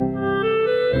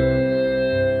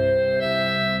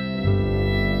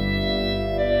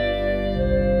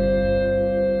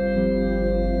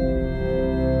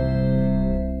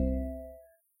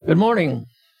Good morning.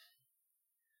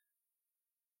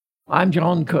 I'm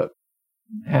John Cook,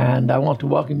 and I want to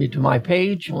welcome you to my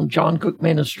page on John Cook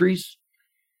Ministries.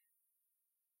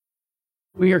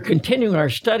 We are continuing our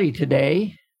study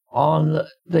today on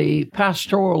the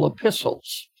pastoral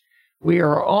epistles. We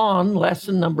are on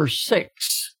lesson number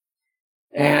 6,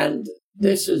 and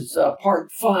this is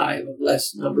part 5 of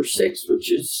lesson number 6,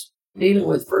 which is dealing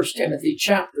with 1 Timothy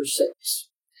chapter 6.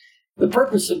 The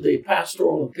purpose of the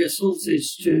pastoral epistles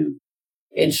is to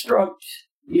instruct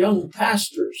young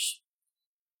pastors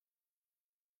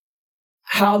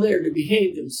how they're to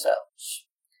behave themselves,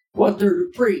 what they're to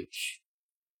preach,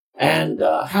 and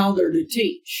how they're to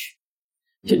teach.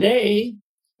 Today,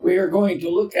 we are going to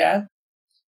look at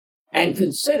and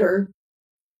consider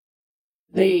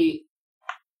the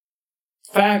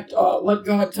fact what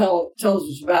God tells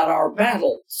us about our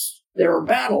battles. There are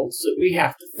battles that we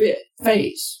have to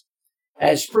face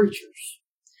as preachers.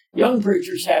 Young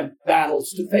preachers have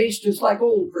battles to face just like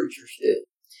old preachers did.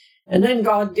 And then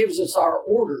God gives us our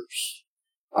orders,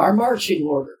 our marching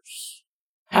orders,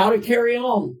 how to carry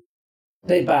on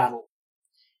the battle.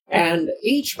 And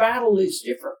each battle is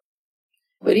different,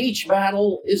 but each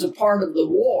battle is a part of the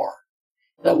war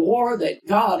that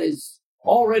God has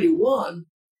already won.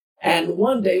 And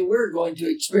one day we're going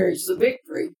to experience the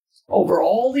victory over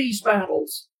all these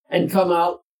battles and come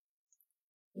out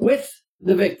with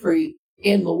the victory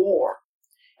in the war.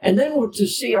 And then we're to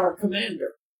see our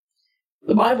commander.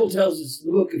 The Bible tells us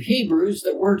in the book of Hebrews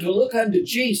that we're to look unto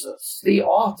Jesus, the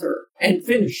author and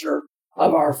finisher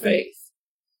of our faith.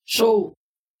 So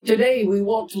today we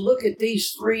want to look at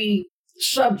these 3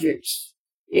 subjects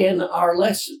in our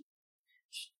lesson.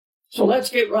 So let's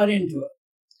get right into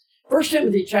it. 1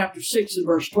 Timothy chapter 6 and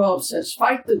verse 12 says,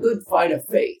 "Fight the good fight of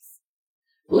faith.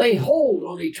 Lay hold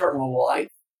on eternal life,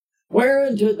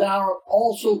 whereunto thou art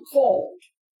also called,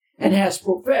 and hast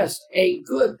professed a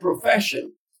good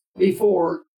profession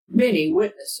before many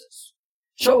witnesses."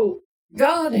 So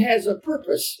God has a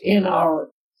purpose in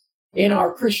our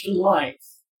Christian life.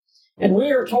 And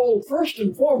we are told first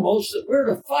and foremost that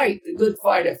we're to fight the good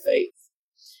fight of faith.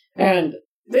 And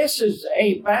this is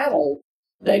a battle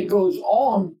that goes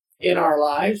on in our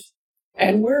lives,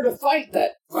 and we're to fight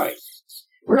that fight.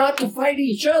 We're not to fight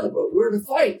each other, but we're to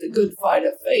fight the good fight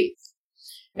of faith.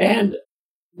 And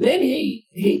then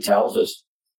he tells us,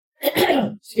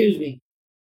 excuse me,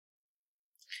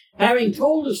 having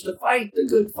told us to fight the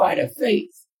good fight of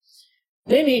faith,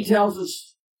 then he tells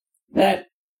us that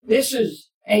this is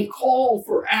a call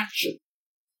for action.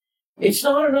 It's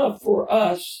not enough for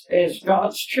us as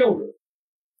God's children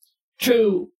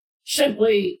to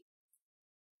simply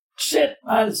sit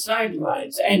by the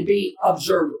sidelines and be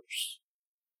observers.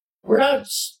 We're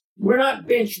not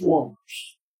bench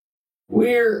warmers.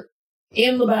 We're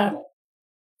in the battle,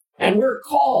 and we're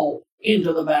called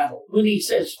into the battle. When he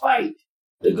says fight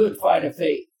the good fight of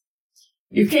faith,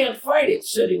 you can't fight it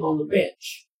sitting on the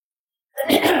bench.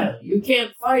 You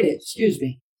can't fight it,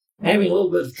 I'm having a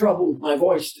little bit of trouble with my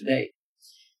voice today.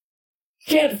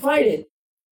 You can't fight it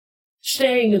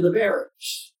staying in the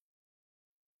barracks.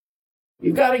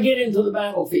 You've got to get into the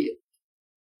battlefield.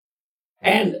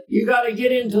 And you got to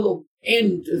get into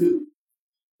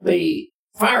the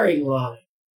firing line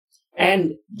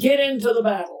and get into the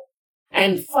battle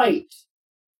and fight.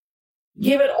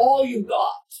 Give it all you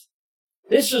got.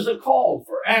 This is a call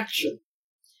for action.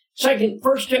 1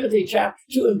 Timothy chapter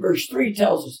 2 and verse 3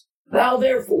 tells us, "Thou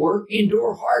therefore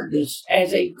endure hardness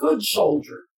as a good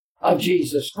soldier of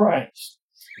Jesus Christ."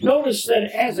 Notice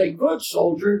that as a good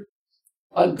soldier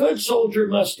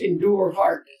must endure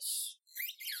hardness.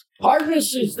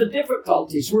 Hardness is the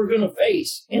difficulties we're going to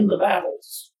face in the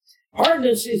battles.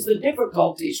 Hardness is the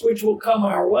difficulties which will come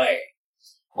our way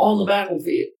on the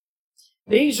battlefield.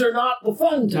 These are not the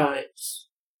fun times.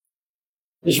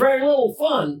 There's very little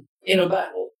fun in a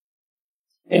battle.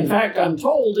 In fact, I'm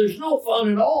told there's no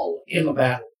fun at all in a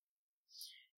battle.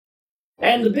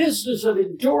 And the business of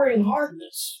enduring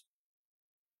hardness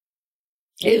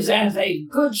is as a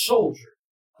good soldier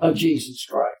of Jesus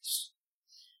Christ.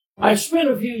 I've spent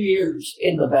a few years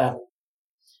in the battle.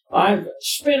 I've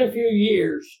spent a few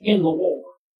years in the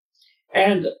war.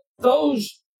 And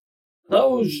those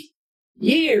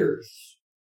years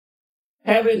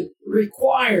have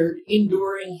required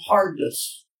enduring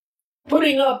hardness,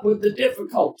 putting up with the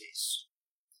difficulties,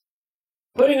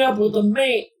 putting up with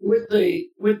the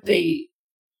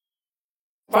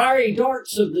fiery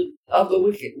darts of the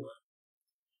wicked one,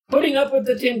 putting up with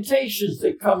the temptations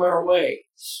that come our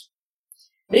ways.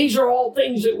 These are all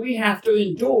things that we have to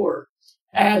endure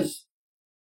as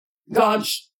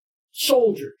God's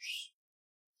soldiers.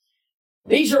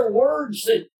 These are words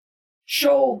that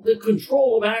show the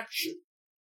control of action,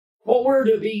 what we're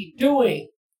to be doing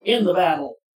in the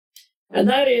battle. And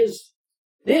that is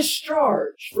this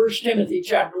charge. 1 Timothy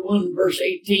chapter 1, verse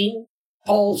 18,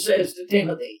 Paul says to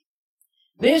Timothy,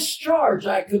 "This charge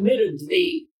I committed to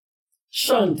thee,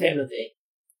 son Timothy,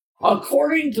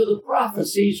 according to the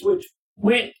prophecies which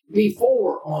went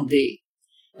before on thee,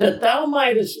 that thou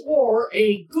mightest war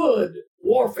a good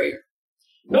warfare."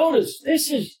 Notice,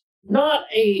 this is not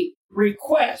a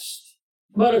request,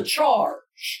 but a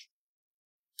charge.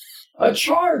 A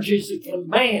charge is a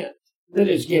command that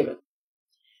is given.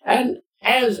 And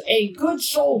as a good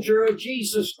soldier of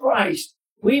Jesus Christ,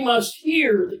 we must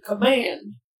hear the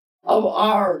command of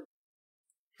our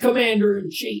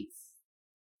commander-in-chief.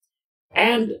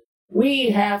 And we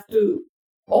have to,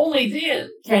 only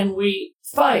then can we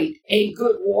fight a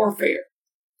good warfare.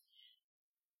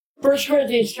 1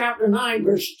 Corinthians chapter 9,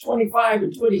 verses 25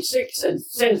 and 26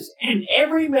 says, "And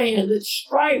every man that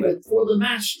striveth for the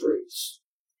masteries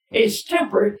is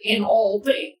temperate in all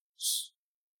things."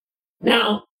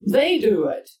 Now, they do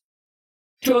it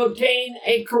to obtain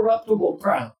a corruptible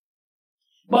crown,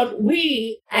 but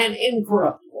we an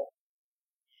incorruptible.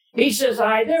 He says,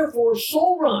 "I therefore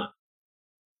so run,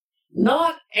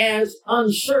 not as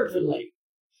uncertainly,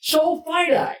 so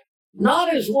fight I,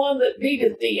 not as one that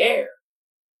beateth the air."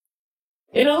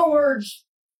 In other words,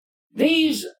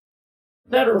 these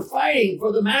that are fighting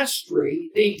for the mastery,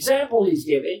 the example he's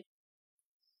giving,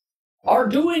 are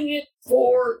doing it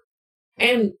for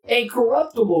a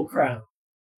corruptible crown.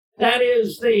 That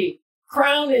is the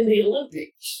crown in the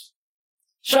Olympics.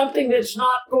 Something that's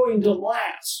not going to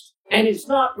last, and it's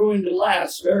not going to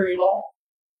last very long.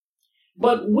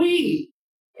 But we,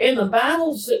 in the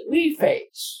battles that we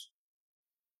face,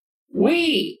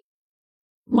 we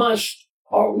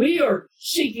are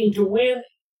seeking to win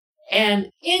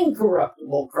an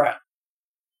incorruptible crown.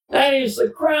 That is the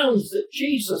crowns that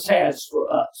Jesus has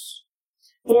for us,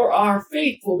 for our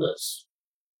faithfulness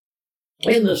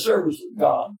in the service of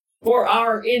God, for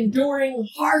our enduring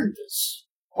hardness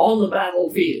on the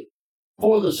battlefield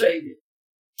for the Savior.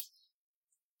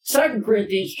 2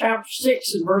 Corinthians chapter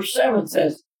 6 and verse 7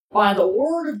 says, "By the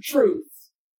word of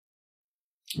truth,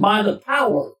 by the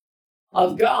power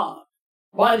of God,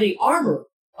 by the armor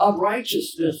of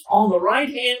righteousness on the right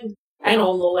hand and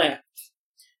on the left."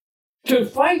 To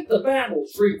fight the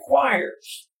battles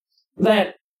requires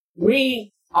that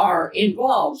we are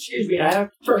involved. I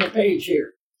have to turn a page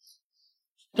here.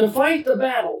 To fight the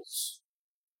battles,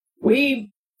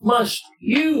 we must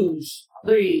use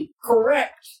the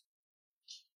correct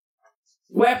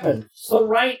weapons, the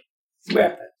right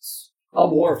weapons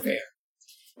of warfare.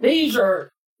 These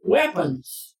are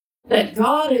weapons that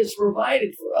God has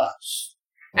provided for us.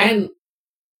 And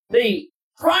the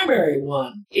primary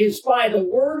one is by the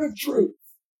word of truth.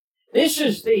 This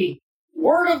is the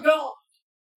word of God.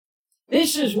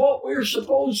 This is what we're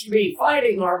supposed to be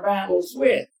fighting our battles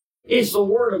with, is the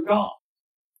word of God.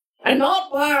 And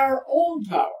not by our own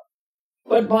power,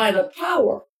 but by the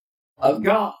power of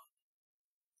God.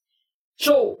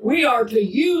 So we are to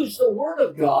use the word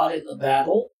of God in the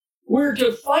battle. We're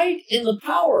to fight in the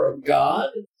power of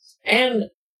God,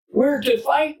 and we're to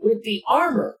fight with the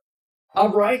armor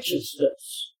of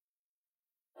righteousness.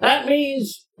 That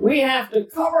means we have to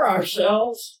cover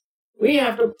ourselves. We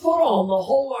have to put on the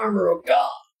whole armor of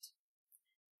God.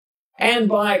 And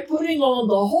by putting on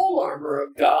the whole armor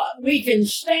of God, we can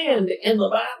stand in the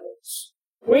battles.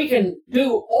 We can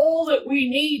do all that we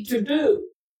need to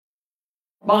do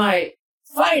by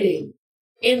fighting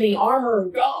in the armor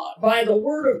of God, by the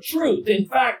word of truth. In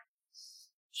fact,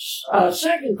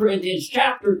 2 Corinthians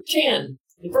chapter 10,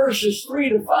 verses 3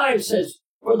 to 5 says,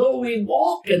 "For though we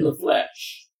walk in the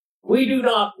flesh, we do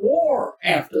not war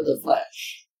after the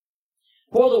flesh.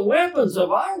 For the weapons of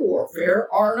our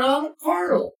warfare are not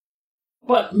carnal,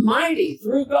 but mighty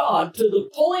through God to the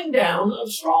pulling down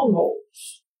of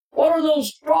strongholds." What are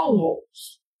those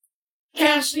strongholds?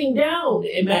 Casting down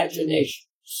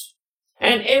imaginations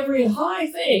and every high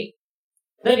thing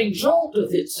that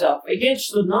exalteth itself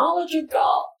against the knowledge of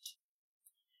God,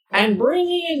 and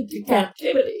bringing into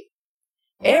captivity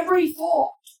every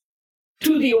thought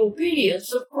to the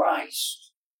obedience of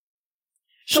Christ.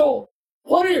 So,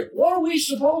 what are we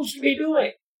supposed to be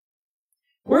doing?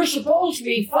 We're supposed to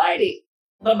be fighting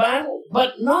the battle,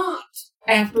 but not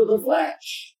after the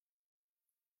flesh.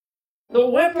 The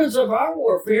weapons of our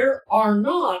warfare are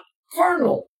not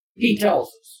carnal, he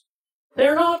tells us.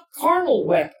 They're not carnal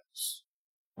weapons,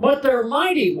 but they're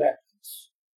mighty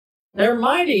weapons. They're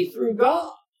mighty through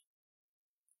God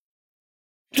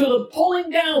to the pulling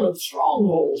down of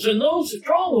strongholds. And those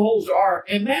strongholds are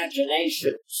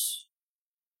imaginations.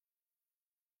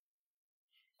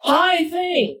 high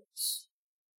things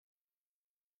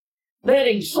that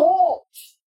exalt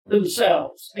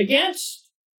themselves against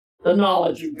the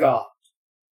knowledge of God.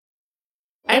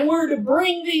 And we're to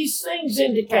bring these things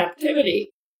into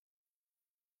captivity.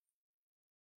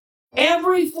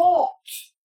 Every thought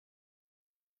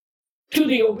to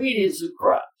the obedience of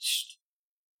Christ.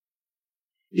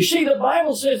 You see, the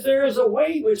Bible says there is a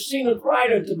way which seemeth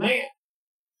right unto man,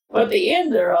 but the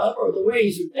end thereof are the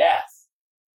ways of death.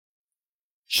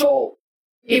 So,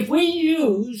 if we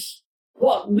use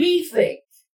what we think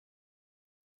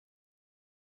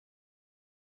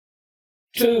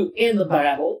to end the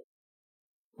battle,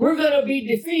 we're going to be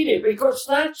defeated because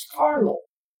that's carnal.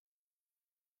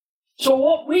 So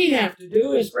what we have to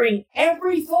do is bring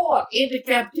every thought into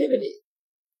captivity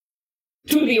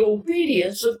to the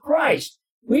obedience of Christ.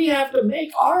 We have to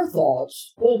make our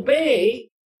thoughts obey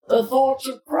the thoughts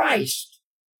of Christ,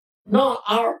 not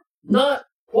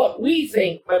what we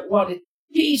think, but what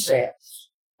He says.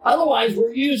 Otherwise,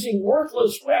 we're using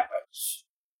worthless weapons.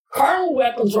 Carnal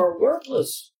weapons are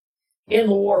worthless in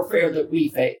the warfare that we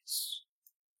face.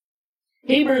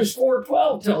 Hebrews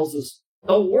 4:12 tells us,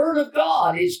 the Word of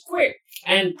God is quick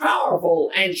and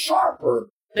powerful and sharper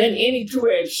than any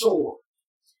two-edged sword,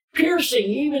 piercing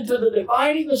even to the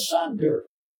dividing asunder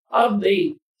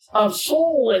of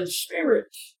soul and spirit,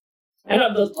 and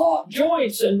of the thought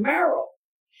joints and marrow,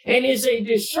 and is a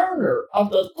discerner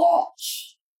of the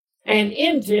thoughts and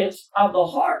intents of the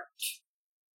heart.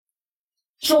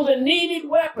 So the needed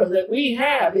weapon that we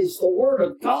have is the Word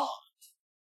of God.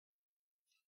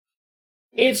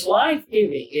 It's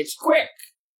life-giving. It's quick.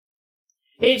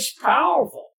 It's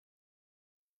powerful.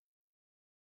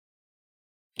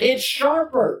 It's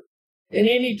sharper than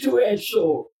any two-edged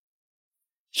sword.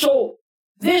 So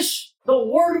the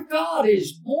Word of God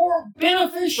is more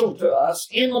beneficial to us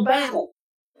in the battle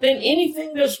than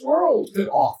anything this world could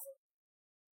offer.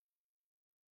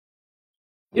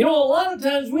 You know, a lot of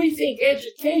times we think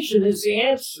education is the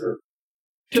answer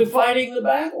to fighting the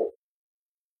battle.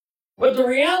 But the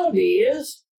reality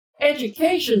is,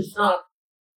 education's not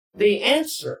the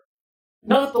answer.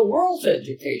 Not the world's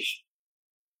education.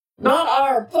 Not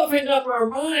our puffing up our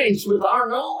minds with our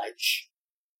knowledge.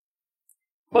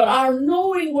 But our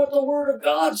knowing what the Word of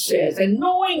God says and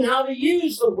knowing how to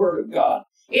use the Word of God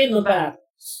in the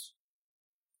battles.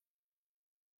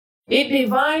 It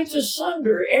divides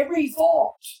asunder every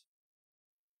thought.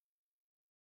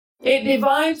 It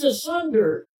divides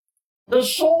asunder the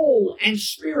soul and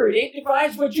spirit. It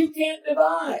divides what you can't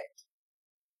divide.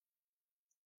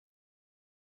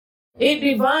 It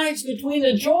divides between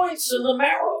the joints and the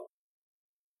marrow.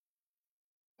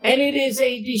 And it is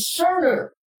a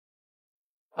discerner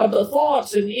of the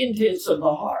thoughts and intents of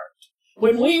the heart.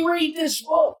 When we read this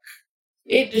book,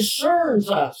 it discerns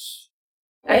us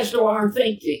as to our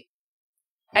thinking,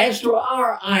 as to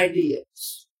our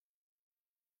ideas.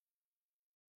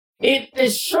 It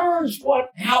discerns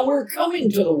how we're coming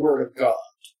to the Word of God.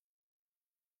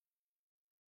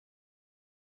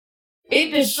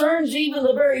 It discerns even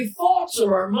the very thoughts of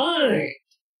our mind.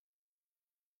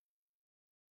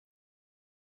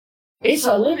 It's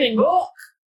a living book.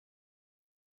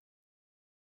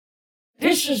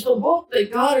 This is the book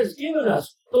that God has given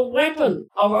us, the weapon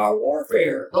of our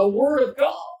warfare, the Word of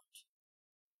God.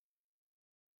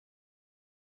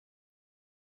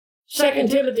 2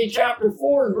 Timothy chapter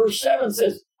 4 and verse 7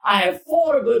 says, I have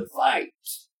fought a good fight.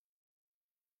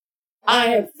 I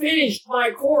have finished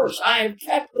my course. I have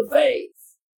kept the faith.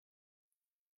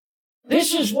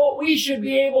 This is what we should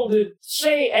be able to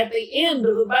say at the end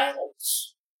of the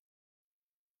battles.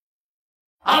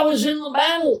 I was in the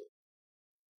battle.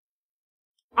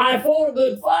 I fought a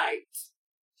good fight.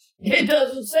 It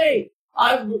doesn't say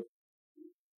I've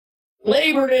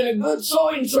labored in a good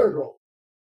sewing circle.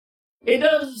 It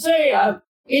doesn't say I've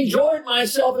enjoyed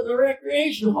myself in the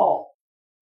recreation hall.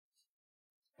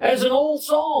 As an old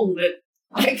song that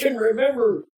I can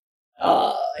remember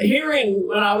hearing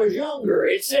when I was younger,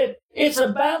 it said, it's a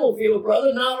battlefield,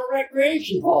 brother, not a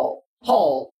recreation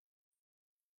hall.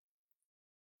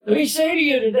 Let me say to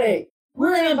you today,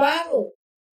 we're in a battle.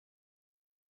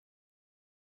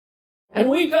 And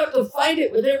we've got to fight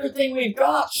it with everything we've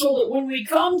got so that when we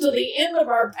come to the end of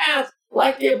our path,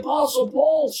 like the Apostle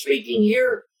Paul speaking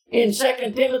here in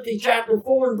 2 Timothy chapter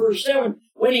 4 and verse 7,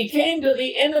 when he came to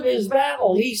the end of his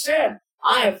battle, he said,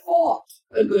 I have fought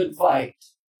a good fight.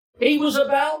 He was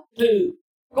about to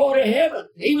go to heaven.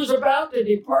 He was about to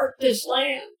depart this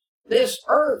land, this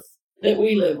earth that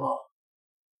we live on.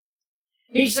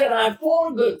 He said, I've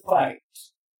fought a good fight.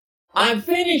 I've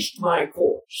finished my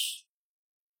course.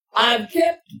 I've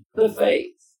kept the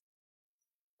faith.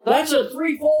 That's a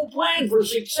threefold plan for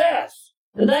success.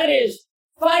 And that is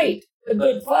fight a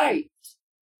good fight.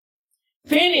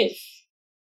 Finish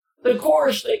the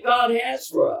course that God has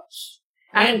for us.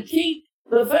 And keep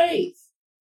the faith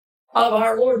of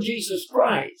our Lord Jesus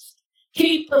Christ.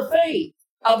 Keep the faith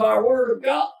of our Word of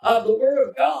God, of the Word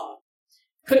of God.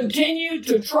 Continue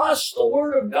to trust the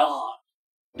Word of God.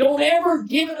 Don't ever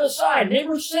give it aside.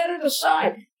 Never set it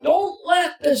aside. Don't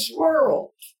let this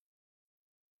world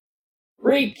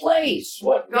replace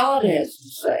what God has to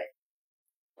say.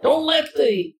 Don't let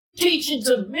the teachings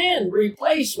of men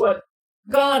replace what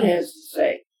God has to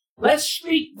say. Let's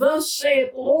speak, thus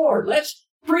saith the Lord. Let's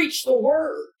preach the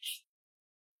Word.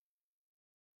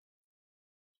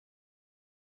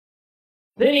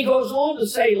 Then he goes on to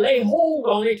say, lay hold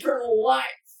on eternal life.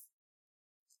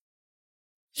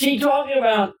 Is he talking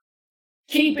about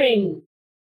keeping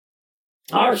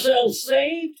ourselves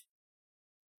saved?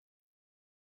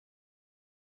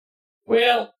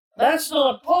 Well, that's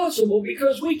not possible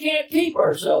because we can't keep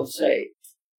ourselves saved.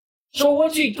 So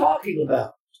what's he talking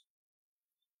about?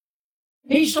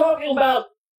 He's talking about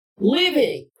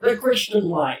living the Christian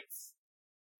life.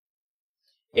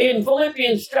 In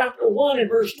Philippians chapter 1 and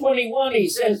verse 21, he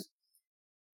says,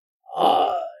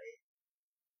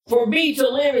 for me to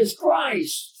live is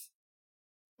Christ,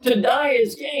 to die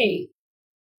is gain.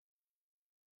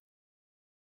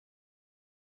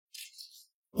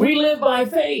 We live by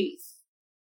faith.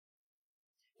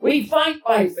 We fight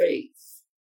by faith.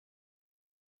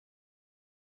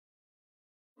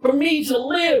 For me to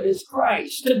live is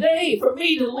Christ. Today, for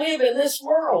me to live in this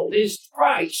world is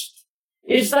Christ.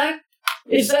 Is that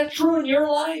true in your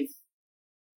life?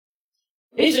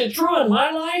 Is it true in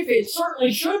my life? It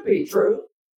certainly should be true.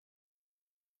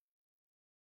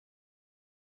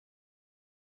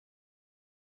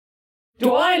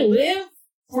 Do I live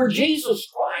for Jesus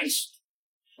Christ?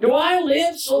 Do I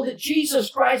live so that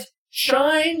Jesus Christ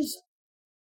shines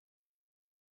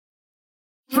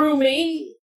through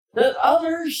me, that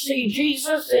others see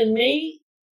Jesus in me?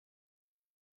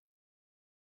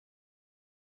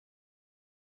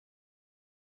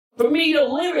 For me to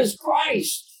live is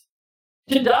Christ.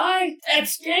 To die,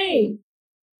 that's gain.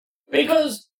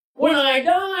 Because when I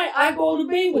die, I go to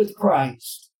be with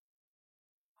Christ.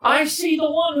 I see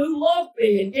the one who loved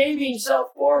me and gave himself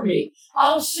for me.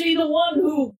 I'll see the one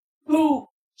who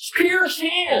pierced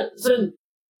hands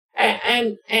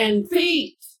and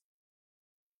feet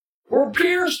were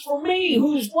pierced for me,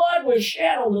 whose blood was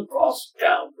shed on the cross of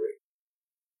Calvary.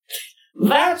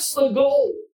 That's the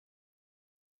goal.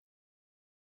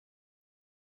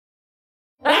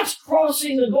 That's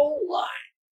crossing the goal line.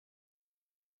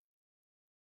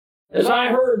 As I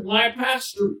heard my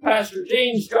pastor, Pastor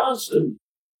James Johnston,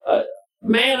 a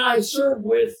man I served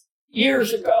with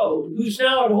years ago, who's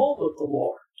now at home with the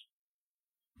Lord,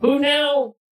 who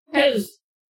now has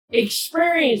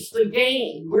experienced the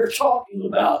gain we're talking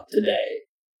about today.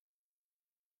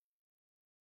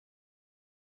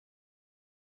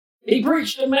 He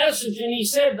preached a message and he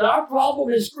said that our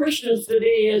problem as Christians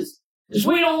today is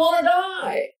we don't want to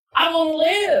die. I want to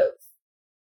live.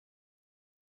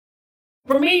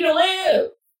 For me to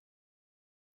live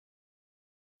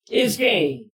is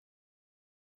gain.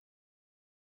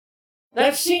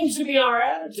 That seems to be our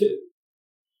attitude.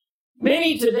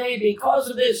 Many today, because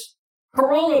of this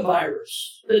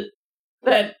coronavirus,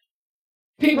 that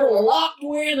people are locked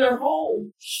away in their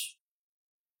homes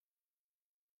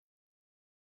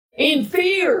in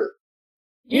fear.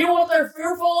 You know what they're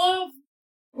fearful of?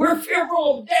 We're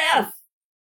fearful of death.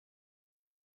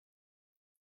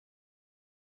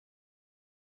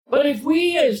 But if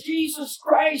we, as Jesus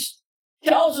Christ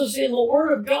tells us in the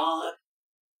Word of God,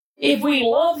 if we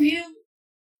love Him,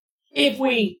 if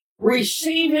we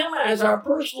receive Him as our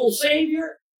personal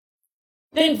Savior,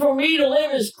 then for me to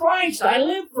live is Christ. I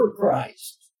live for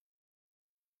Christ.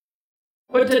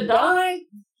 But to die,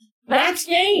 that's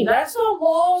gain. That's not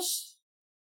loss.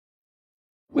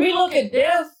 We look at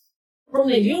death from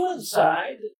the human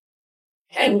side,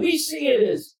 and we see it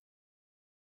as,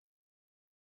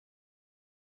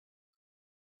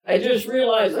 I just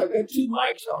realized I've got two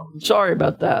mics on. Sorry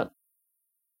about that.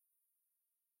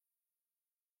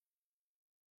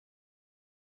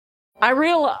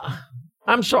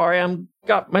 I'm sorry, I'm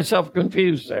got myself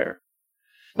confused there.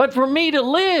 But for me to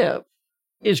live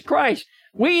is Christ.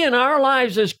 We in our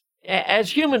lives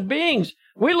as human beings,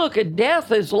 we look at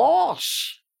death as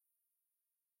loss.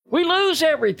 We lose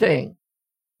everything.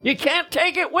 You can't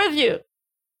take it with you.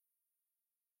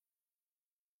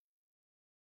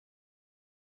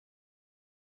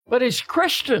 But as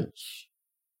Christians,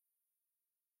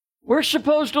 we're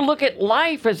supposed to look at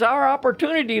life as our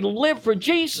opportunity to live for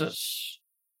Jesus.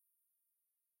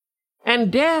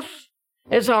 and death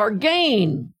is our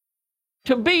gain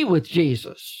to be with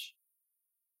Jesus.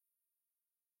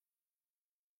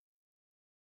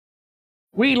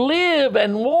 We live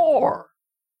and war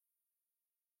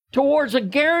towards a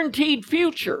guaranteed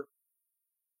future.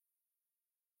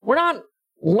 We're not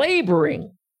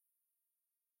laboring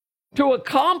to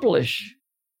accomplish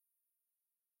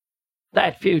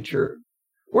that future.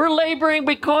 We're laboring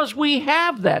because we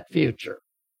have that future.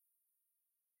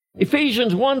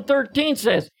 Ephesians 1:13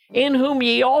 says, "In whom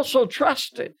ye also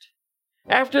trusted,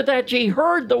 after that ye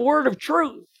heard the word of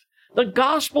truth, the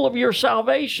gospel of your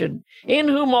salvation, in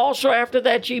whom also after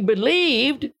that ye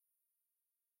believed,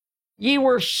 ye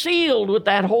were sealed with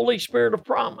that Holy Spirit of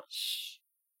promise."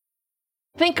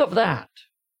 Think of that.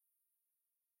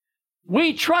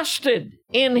 We trusted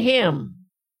in him.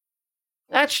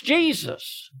 That's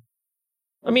Jesus.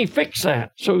 Let me fix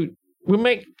that so we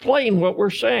make plain what we're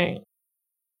saying.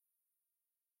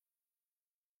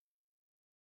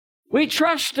 We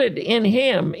trusted in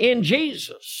him, in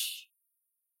Jesus.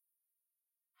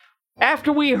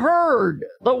 After we heard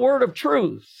the word of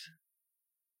truth.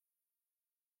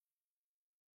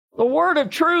 The word of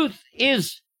truth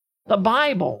is the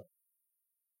Bible.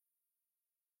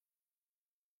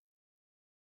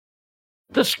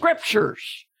 The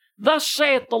scriptures, thus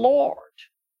saith the Lord.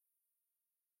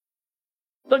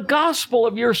 The gospel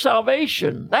of your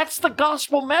salvation, that's the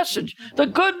gospel message, the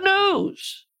good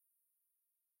news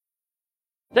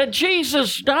that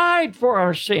Jesus died for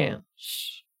our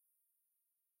sins,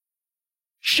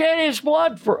 shed his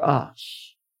blood for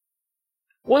us,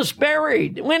 was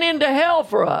buried, went into hell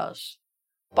for us.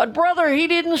 But brother, he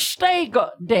didn't stay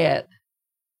dead.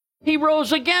 He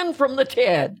rose again from the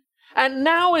dead. And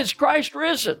now is Christ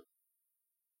risen.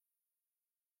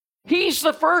 He's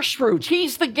the first fruits.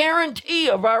 He's the guarantee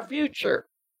of our future.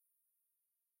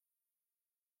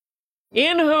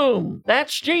 In whom,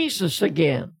 that's Jesus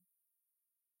again.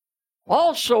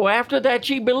 Also, after that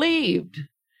ye believed.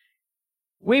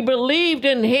 We believed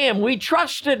in him. We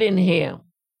trusted in him.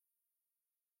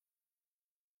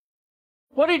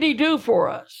 What did he do for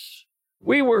us?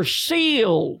 We were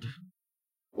sealed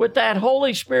with that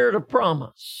Holy Spirit of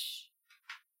promise.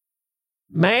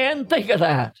 Man, think of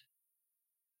that.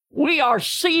 We are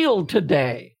sealed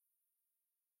today.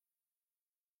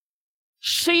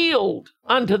 Sealed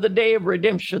unto the day of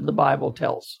redemption, the Bible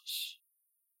tells us.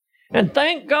 And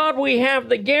thank God we have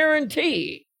the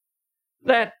guarantee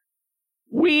that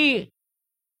we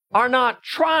are not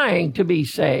trying to be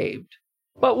saved,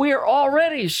 but we are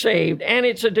already saved, and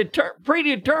it's a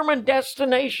predetermined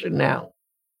destination now.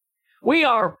 We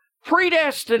are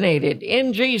predestinated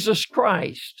in Jesus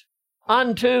Christ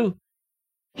unto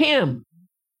him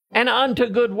and unto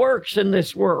good works in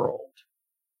this world.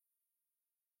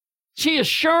 It's the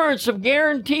assurance of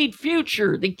guaranteed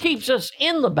future that keeps us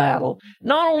in the battle.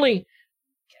 Not only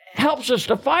helps us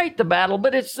to fight the battle,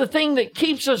 but it's the thing that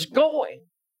keeps us going,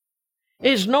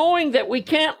 is knowing that we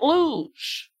can't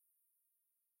lose.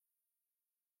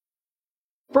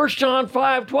 1 John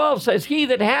 5:12 says, "He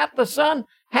that hath the Son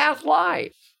hath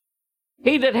life.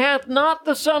 He that hath not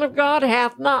the Son of God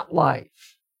hath not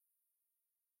life."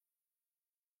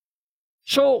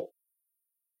 So,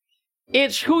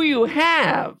 it's who you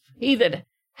have. He that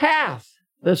hath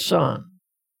the Son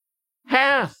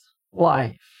hath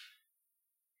life.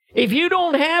 If you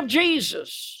don't have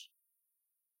Jesus,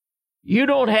 you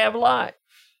don't have life.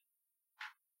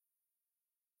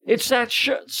 It's that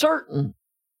certain.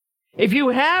 If you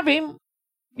have him,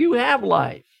 you have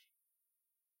life.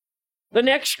 The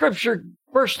next scripture,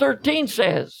 verse 13,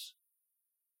 says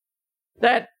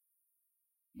that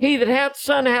he that hath the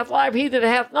Son hath life, he that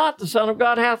hath not the Son of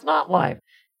God hath not life.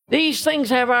 These things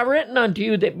have I written unto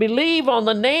you that believe on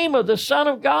the name of the Son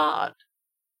of God,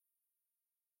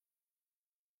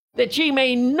 that ye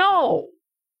may know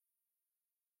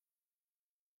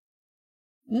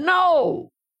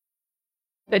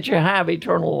that you have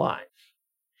eternal life.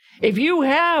 If you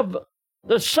have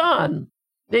the Son,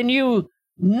 then you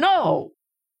know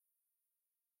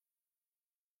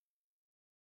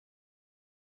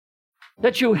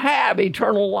that you have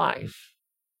eternal life.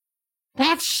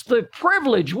 That's the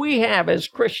privilege we have as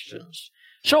Christians.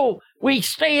 So we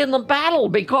stay in the battle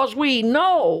because we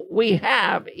know we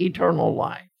have eternal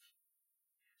life.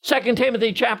 2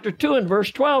 Timothy chapter 2 and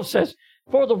verse 12 says,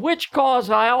 "For the which cause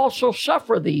I also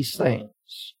suffer these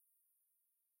things.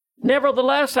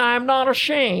 Nevertheless, I am not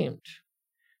ashamed,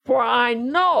 for I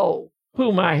know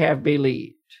whom I have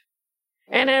believed,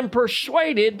 and am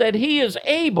persuaded that he is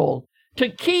able to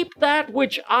keep that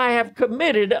which I have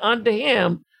committed unto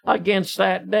him against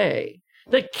that day."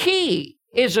 The key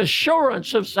is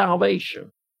assurance of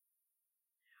salvation.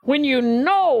 when you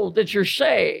know that you're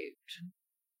saved,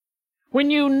 when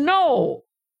you know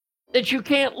that you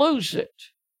can't lose it,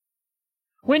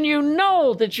 when you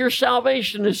know that your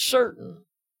salvation is certain,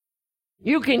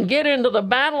 you can get into the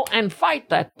battle and fight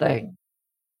that thing.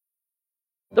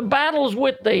 The battles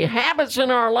with the habits in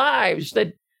our lives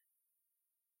that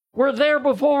were there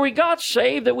before we got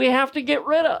saved that we have to get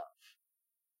rid of.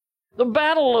 The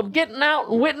battle of getting out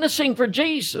and witnessing for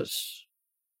Jesus.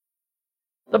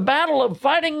 The battle of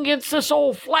fighting against this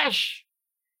old flesh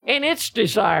and its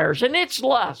desires and its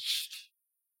lust.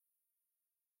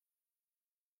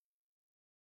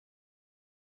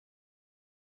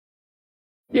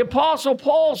 The Apostle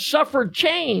Paul suffered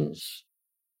chains,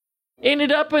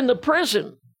 ended up in the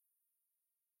prison,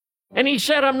 and he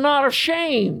said, I'm not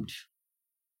ashamed.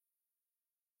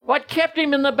 What kept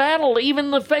him in the battle, even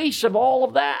in the face of all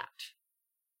of that?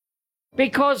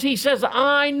 Because he says,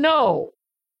 I know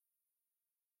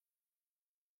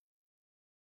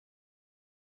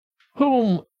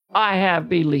whom I have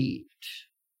believed.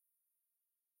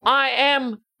 I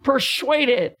am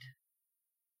persuaded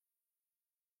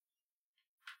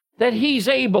that he's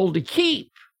able to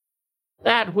keep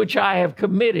that which I have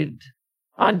committed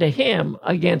unto him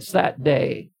against that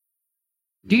day.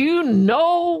 Do you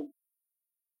know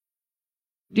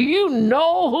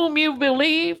whom you've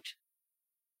believed?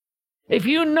 If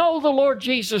you know the Lord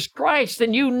Jesus Christ,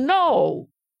 then you know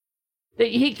that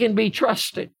he can be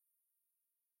trusted.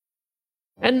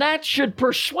 And that should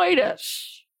persuade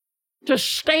us to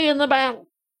stay in the battle.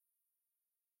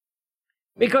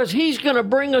 Because he's going to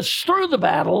bring us through the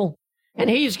battle, and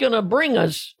he's going to bring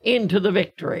us into the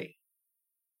victory.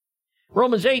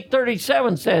 Romans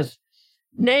 8:37 says,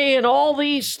 Nay, in all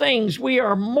these things we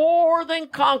are more than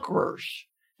conquerors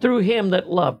through him that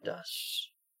loved us.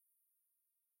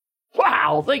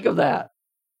 Wow, think of that.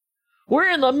 We're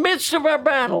in the midst of our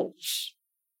battles.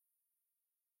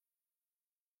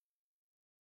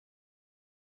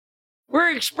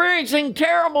 We're experiencing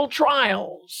terrible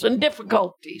trials and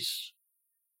difficulties.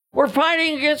 We're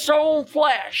fighting against our own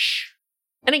flesh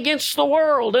and against the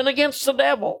world and against the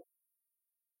devil.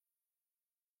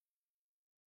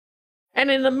 And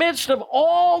in the midst of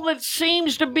all that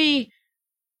seems to be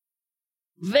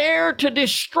there to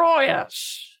destroy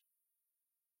us,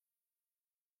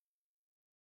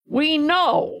 we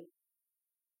know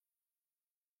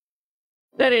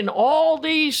that in all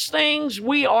these things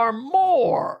we are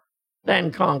more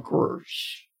than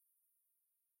conquerors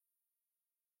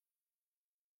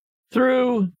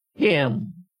through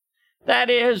him. That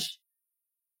is,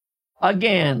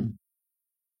 again,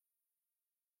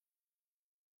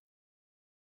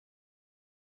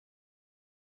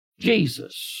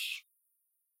 Jesus.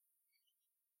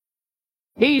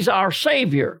 He's our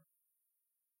Savior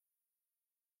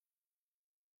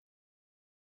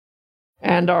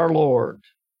and our Lord.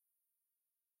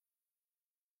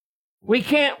 We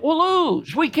can't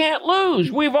lose. We can't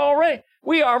lose. We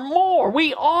are more.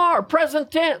 We are, present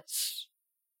tense,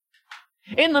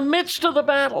 in the midst of the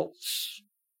battles.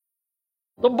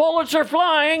 The bullets are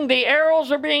flying. The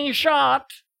arrows are being shot.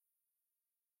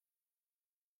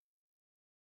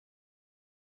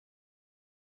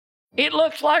 It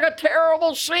looks like a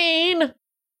terrible scene.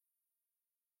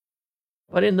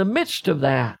 But in the midst of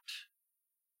that,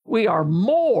 we are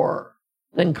more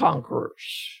than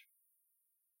conquerors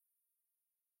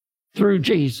through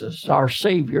Jesus, our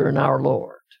Savior and our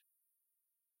Lord.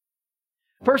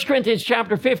 1 Corinthians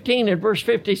chapter 15 and verse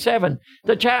 57.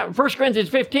 1 Corinthians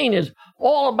 15 is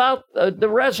all about the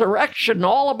resurrection,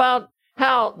 all about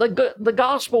how the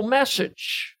gospel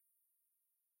message.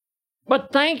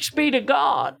 But thanks be to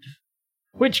God,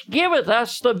 which giveth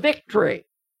us the victory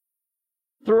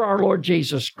through our Lord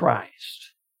Jesus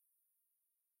Christ.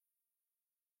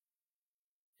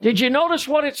 Did you notice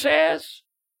what it says?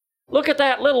 Look at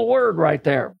that little word right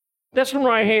there. This one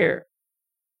right here.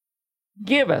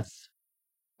 Giveth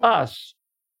us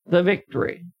the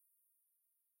victory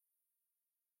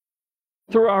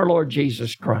through our Lord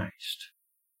Jesus Christ.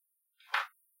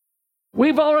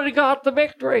 We've already got the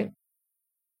victory.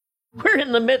 We're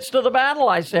in the midst of the battle,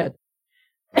 I said.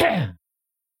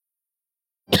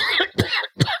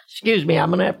 Excuse me, I'm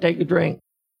going to have to take a drink.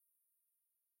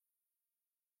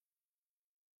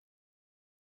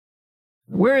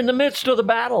 We're in the midst of the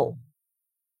battle.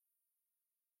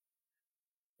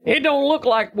 It don't look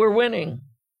like we're winning.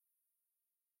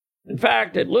 In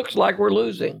fact, it looks like we're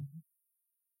losing.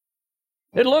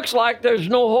 It looks like there's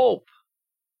no hope.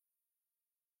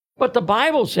 But the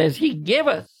Bible says he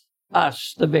giveth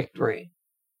us the victory.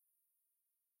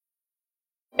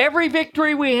 Every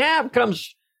victory we have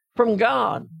comes from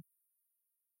God.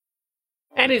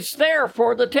 And it's there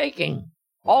for the taking.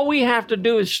 All we have to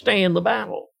do is stay in the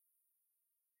battle.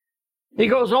 He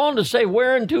goes on to say,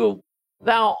 whereunto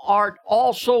thou art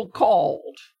also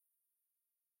called.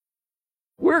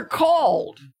 We're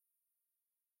called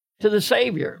to the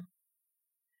Savior.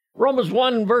 Romans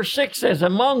 1 verse 6 says,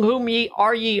 among whom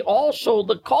are ye also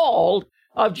the called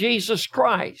of Jesus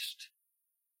Christ.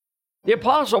 The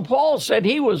Apostle Paul said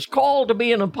he was called to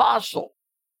be an apostle.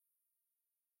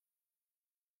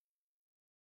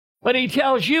 But he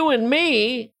tells you and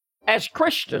me as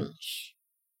Christians,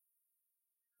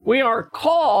 we are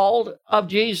called of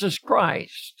Jesus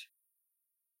Christ.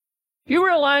 Do you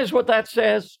realize what that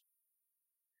says?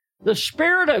 The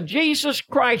Spirit of Jesus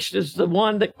Christ is the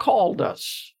one that called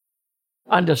us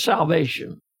unto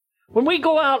salvation. When we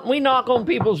go out and we knock on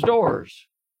people's doors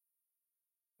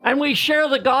and we share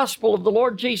the gospel of the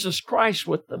Lord Jesus Christ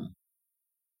with them,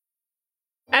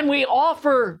 and we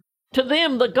offer to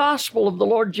them the gospel of the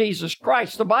Lord Jesus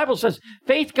Christ, the Bible says,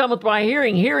 faith cometh by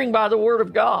hearing, hearing by the word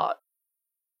of God.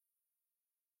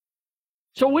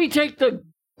 So we take the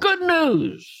good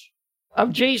news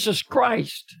of Jesus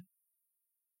Christ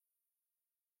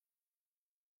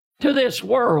to this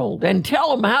world and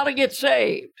tell them how to get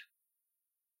saved.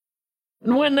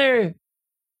 And when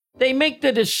they make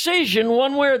the decision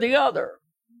one way or the other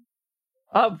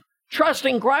of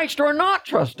trusting Christ or not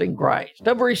trusting Christ,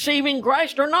 of receiving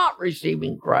Christ or not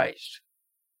receiving Christ,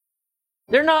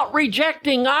 they're not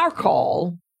rejecting our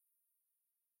call.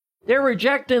 They're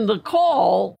rejecting the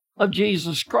call of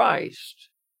Jesus Christ.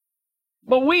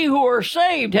 But we who are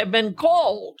saved have been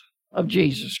called of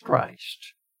Jesus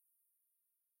Christ.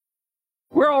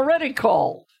 We're already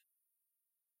called.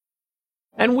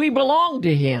 And we belong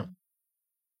to Him.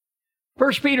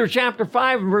 1 Peter chapter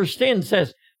 5 and verse 10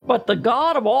 says, but the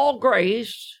God of all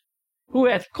grace, who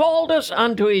hath called us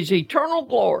unto His eternal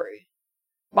glory,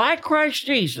 by Christ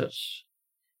Jesus,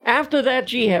 after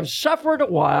that ye have suffered a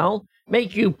while,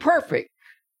 make you perfect,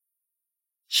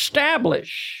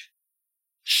 establish,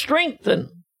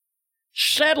 strengthen,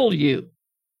 settle you.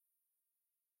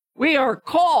 We are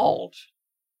called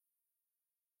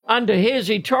unto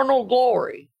His eternal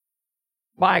glory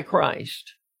by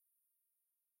Christ.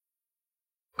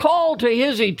 Called to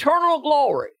His eternal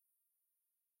glory.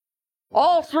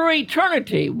 All through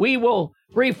eternity, we will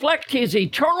reflect His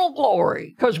eternal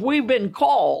glory because we've been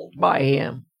called by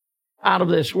Him out of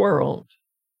this world.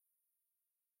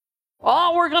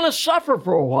 Oh, we're going to suffer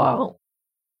for a while.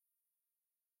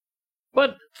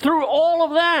 But through all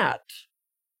of that,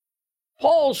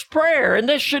 Paul's prayer, and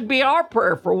this should be our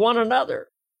prayer for one another,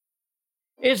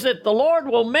 is that the Lord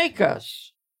will make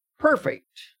us perfect,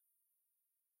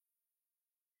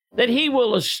 that He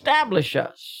will establish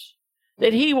us,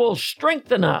 that He will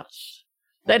strengthen us,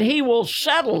 that He will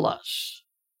settle us.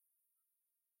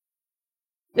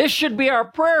 This should be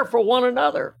our prayer for one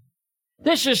another.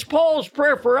 This is Paul's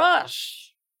prayer for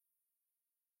us,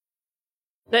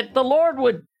 that the Lord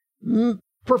would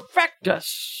perfect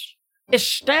us,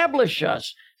 establish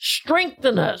us,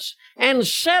 strengthen us, and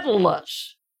settle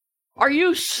us. Are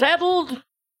you settled?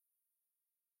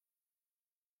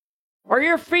 Are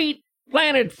your feet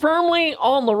planted firmly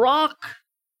on the rock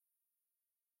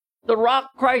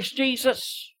Christ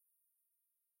Jesus?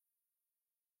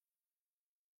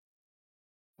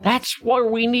 That's where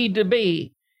we need to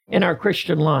be in our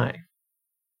Christian life.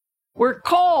 We're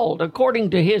called according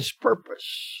to His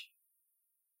purpose.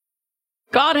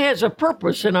 God has a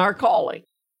purpose in our calling.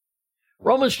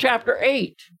 Romans chapter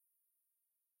 8,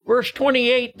 verse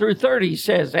 28 through 30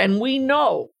 says, and we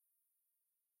know,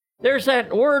 there's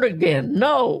that word again,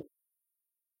 know,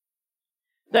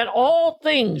 that all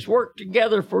things work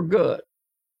together for good.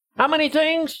 How many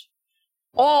things?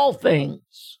 All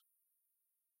things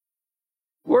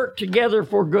work together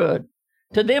for good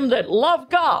to them that love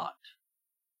God,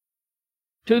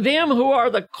 to them who are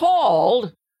the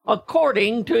called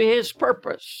according to His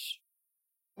purpose.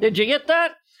 Did you get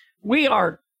that? We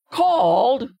are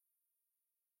called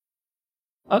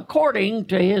according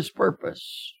to His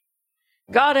purpose.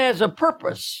 God has a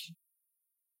purpose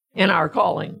in our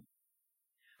calling.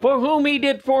 For whom He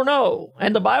did foreknow,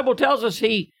 and the Bible tells us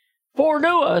He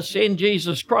foreknew us in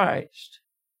Jesus Christ.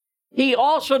 He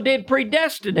also did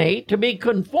predestinate to be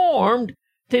conformed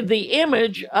to the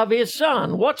image of His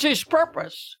Son. What's His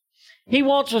purpose? He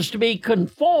wants us to be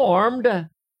conformed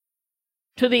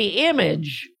to the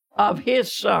image of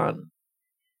His Son.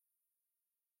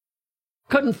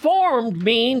 Conformed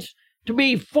means to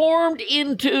be formed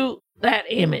into that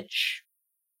image,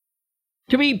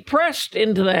 to be pressed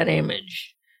into that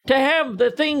image, to have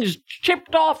the things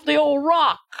chipped off the old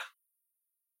rock,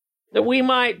 that we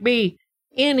might be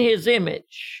in His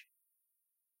image.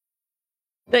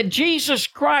 that Jesus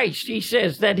Christ, he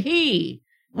says, that he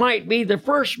might be the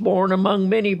firstborn among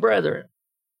many brethren.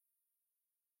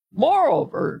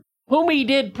 Moreover, whom he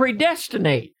did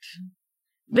predestinate,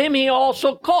 them he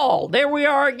also called. There we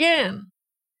are again.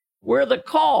 We're the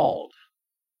called.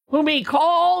 Whom he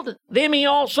called, them he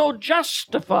also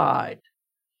justified.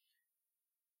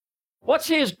 What's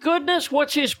his goodness?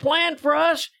 What's his plan for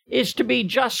us? Is to be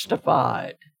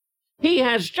justified. He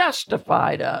has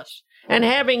justified us. And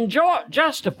having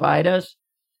justified us,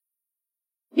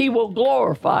 he will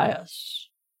glorify us.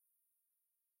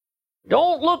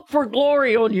 Don't look for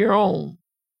glory on your own.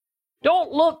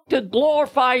 Don't look to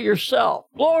glorify yourself.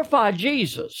 Glorify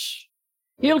Jesus.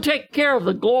 He'll take care of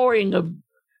the glorying of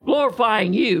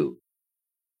glorifying you.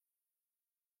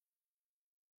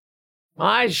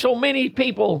 So many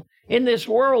people in this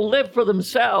world live for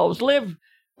themselves, live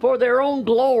for their own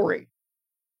glory,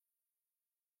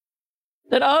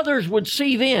 that others would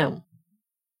see them,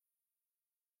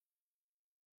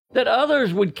 that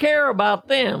others would care about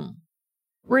them,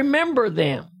 remember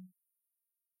them.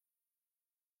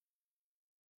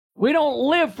 We don't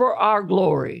live for our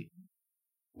glory.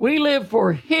 We live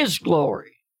for his glory.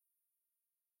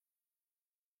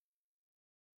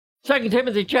 2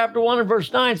 Timothy chapter 1 and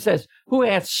verse 9 says, who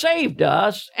hath saved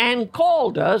us and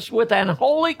called us with an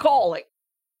holy calling,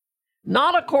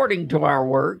 not according to our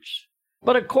works,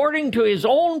 but according to his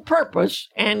own purpose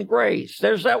and grace.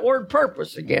 There's that word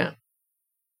purpose again.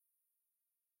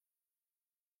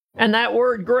 And that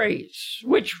word grace,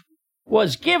 which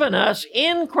was given us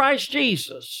in Christ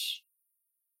Jesus.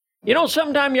 You know,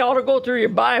 sometime you ought to go through your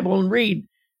Bible and read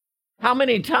how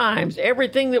many times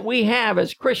everything that we have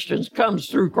as Christians comes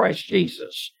through Christ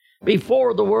Jesus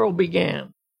before the world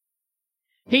began.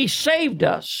 He saved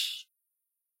us.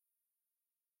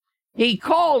 He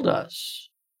called us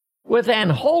with an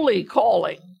holy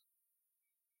calling,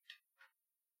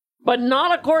 but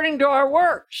not according to our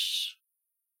works,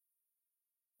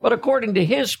 but according to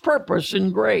his purpose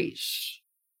and grace.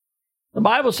 The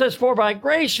Bible says, for by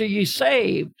grace are ye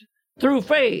saved through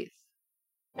faith,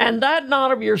 and that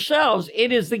not of yourselves,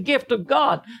 it is the gift of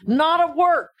God, not of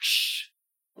works,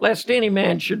 lest any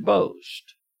man should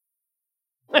boast.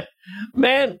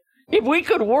 Man, if we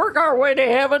could work our way to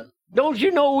heaven, don't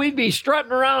you know we'd be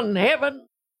strutting around in heaven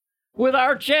with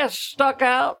our chests stuck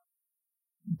out,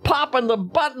 popping the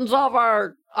buttons off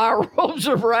our robes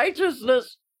of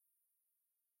righteousness,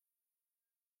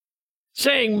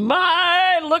 saying,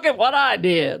 my, look at what I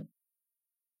did.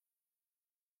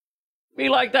 Be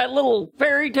like that little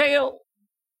fairy tale,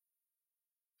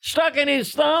 stuck in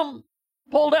his thumb,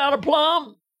 pulled out a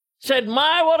plum, said,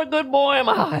 my, what a good boy am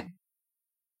I.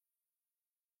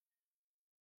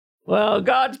 Well,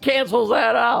 God cancels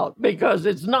that out because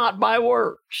it's not by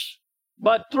works,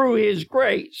 but through his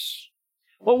grace.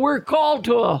 Well, we're called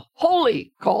to a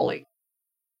holy calling.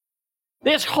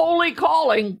 This holy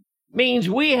calling means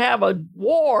we have a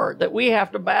war that we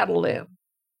have to battle in.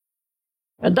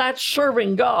 And that's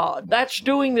serving God. That's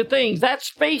doing the things. That's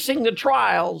facing the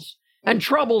trials and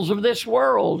troubles of this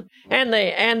world and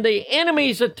the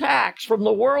enemy's attacks from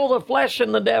the world of flesh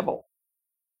and the devil.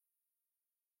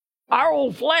 Our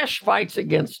old flesh fights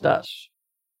against us,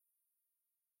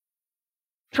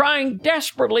 trying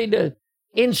desperately to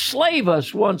enslave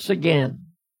us once again.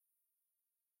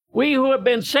 We who have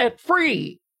been set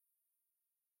free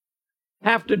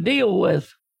have to deal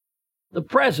with the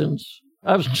presence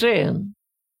of sin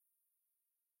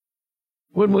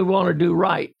when we want to do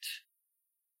right.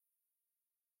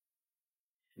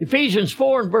 Ephesians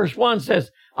 4 and verse 1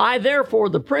 says, I therefore,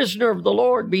 the prisoner of the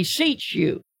Lord, beseech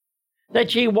you,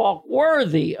 that ye walk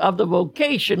worthy of the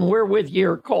vocation wherewith ye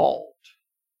are called.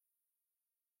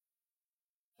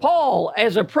 Paul,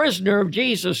 as a prisoner of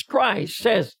Jesus Christ,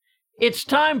 says, it's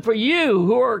time for you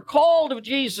who are called of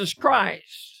Jesus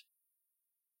Christ,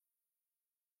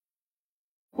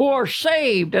 who are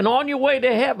saved and on your way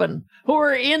to heaven, who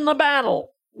are in the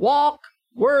battle, walk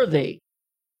worthy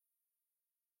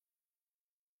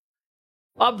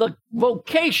of the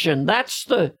vocation. That's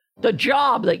the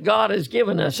job that God has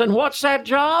given us. And what's that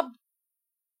job?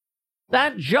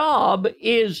 That job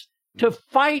is to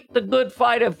fight the good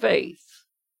fight of faith,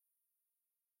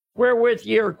 wherewith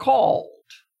ye are called.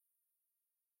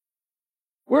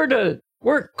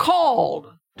 We're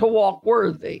called to walk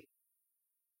worthy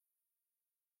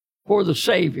for the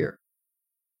Savior.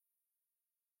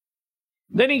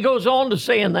 Then he goes on to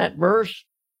say in that verse,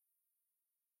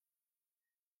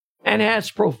 and has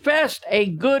professed a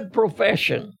good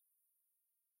profession.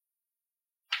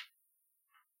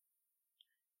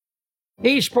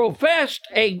 He's professed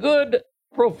a good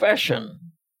profession.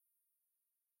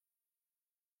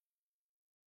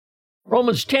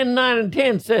 Romans 10:9 and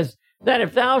 10 says that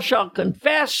if thou shalt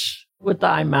confess with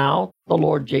thy mouth the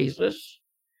Lord Jesus,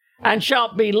 and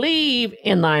shalt believe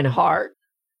in thine heart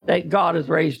that God hath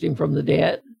raised him from the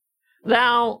dead,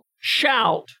 thou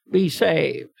shalt be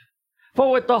saved.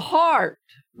 For with the heart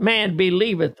man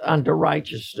believeth unto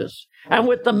righteousness, and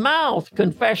with the mouth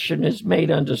confession is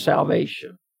made unto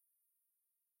salvation.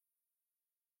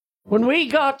 When we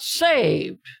got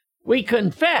saved, we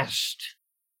confessed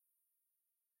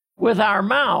with our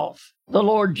mouth the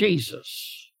Lord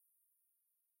Jesus.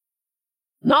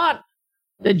 Not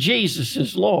that Jesus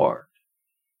is Lord,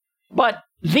 but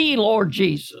the Lord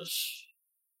Jesus.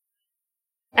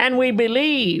 And we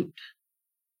believed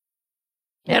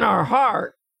in our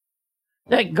heart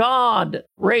that God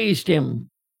raised him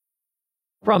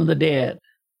from the dead.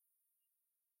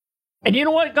 And you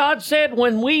know what God said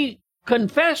when we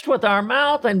confessed with our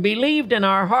mouth and believed in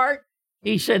our heart?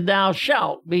 He said, thou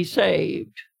shalt be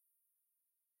saved.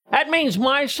 That means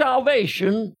my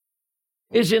salvation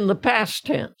is in the past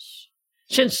tense.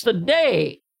 Since the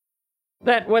day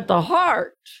that with the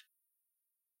heart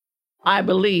I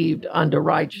believed unto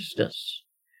righteousness,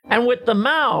 and with the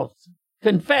mouth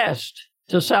confessed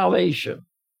to salvation.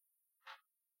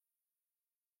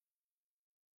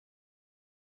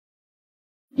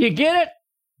 You get it?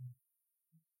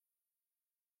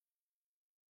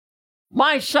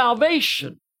 My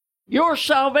salvation, your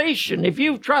salvation, if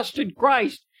you've trusted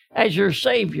Christ as your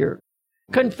Savior,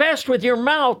 confessed with your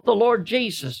mouth the Lord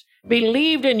Jesus,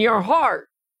 believed in your heart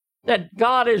that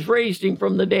God has raised him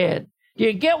from the dead. Do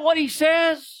you get what he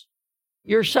says?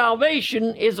 Your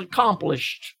salvation is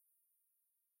accomplished.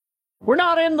 We're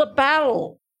not in the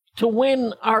battle to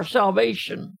win our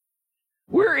salvation.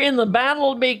 We're in the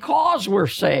battle because we're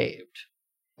saved.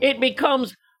 It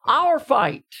becomes our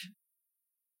fight.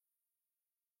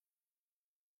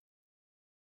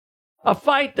 A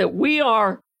fight that we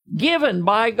are given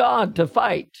by God to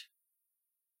fight.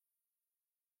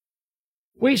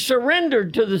 We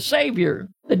surrendered to the Savior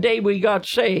the day we got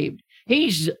saved.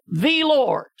 He's the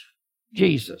Lord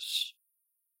Jesus.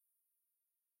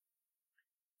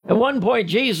 At one point,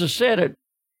 Jesus said it.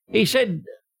 He said,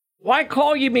 why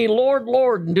call ye me Lord,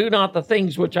 Lord, and do not the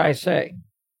things which I say?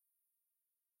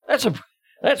 That's a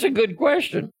good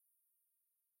question.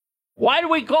 Why do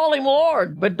we call him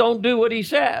Lord, but don't do what he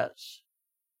says?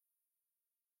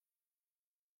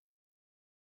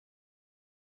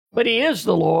 But he is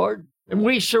the Lord, and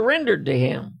we surrendered to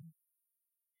him.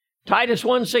 Titus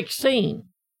 1:16,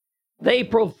 they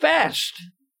profess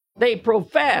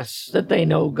that they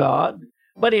know God,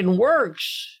 but in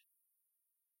works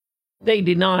they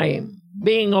deny him,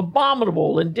 being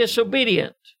abominable and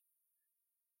disobedient,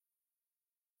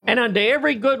 and unto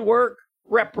every good work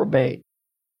reprobate.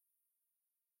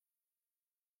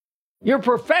 Your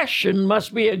profession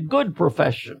must be a good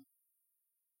profession,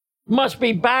 must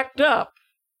be backed up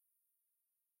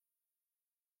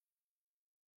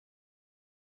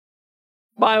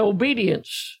by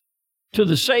obedience to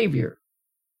the Savior.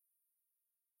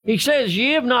 He says,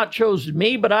 ye have not chosen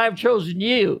me, but I have chosen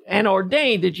you, and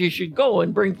ordained that you should go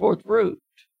and bring forth fruit.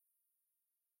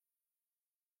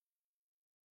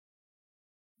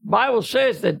 The Bible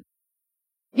says that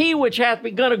he which hath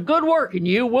begun a good work in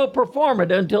you will perform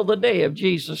it until the day of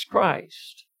Jesus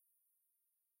Christ.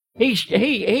 He's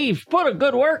put a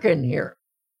good work in here.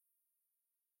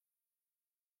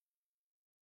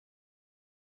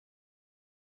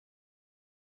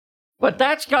 But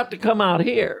that's got to come out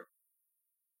here.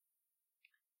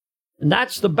 And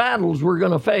that's the battles we're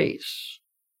going to face.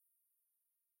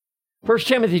 1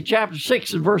 Timothy chapter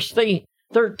 6 and verse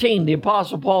 13, the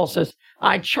Apostle Paul says,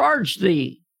 I give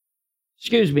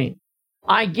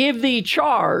thee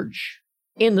charge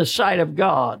in the sight of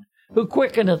God, who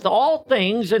quickeneth all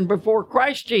things, and before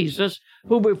Christ Jesus,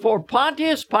 who before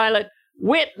Pontius Pilate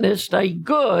witnessed a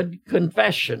good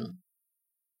confession.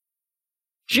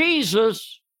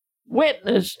 Jesus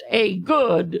witnessed a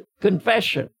good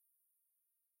confession.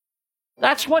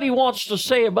 That's what he wants to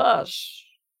say of us,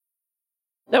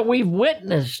 that we've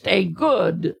witnessed a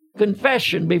good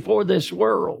confession before this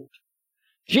world.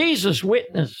 Jesus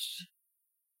witnessed.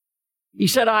 He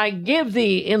said, I give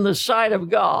thee in the sight of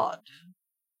God.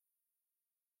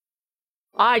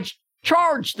 I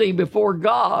charge thee before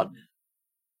God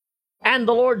and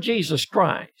the Lord Jesus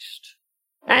Christ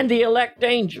and the elect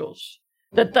angels,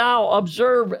 that thou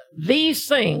observe these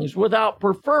things without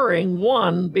preferring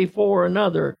one before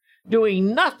another,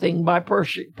 doing nothing by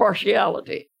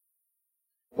partiality.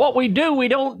 What we do, we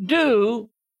don't do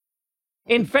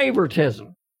in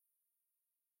favoritism.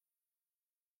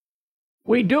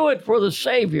 We do it for the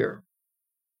Savior.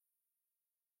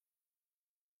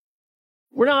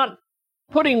 We're not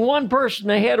putting one person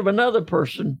ahead of another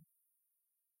person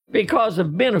because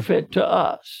of benefit to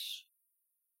us.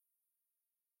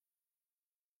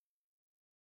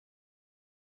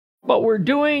 But we're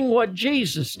doing what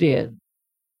Jesus did,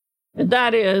 and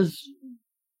that is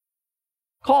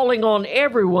calling on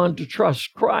everyone to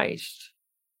trust Christ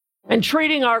and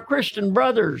treating our Christian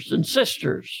brothers and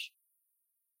sisters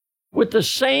with the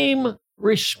same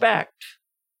respect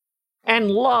and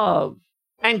love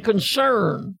and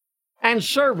concern and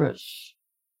service,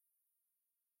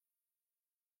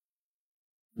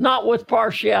 not with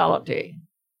partiality,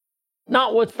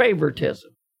 not with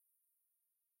favoritism.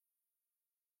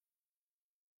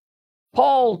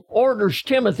 Paul orders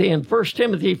Timothy in 1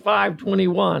 Timothy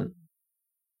 5:21.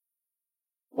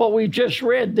 What we just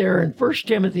read there in 1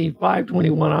 Timothy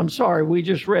 5:21. I'm sorry, we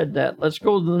just read that. Let's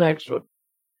go to the next one.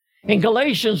 In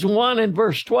Galatians 1 and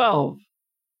verse 12.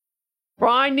 For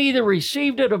I neither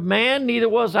received it of man, neither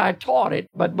was I taught it,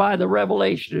 but by the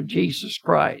revelation of Jesus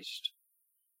Christ.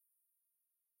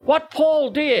 What Paul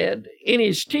did in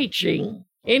his teaching,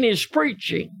 in his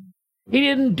preaching, he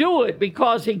didn't do it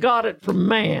because he got it from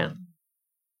man,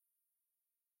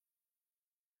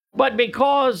 but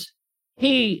because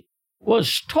he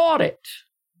was taught it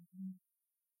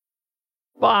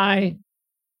by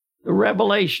the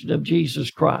revelation of Jesus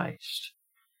Christ.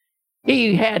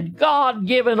 He had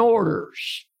God-given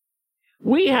orders.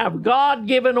 We have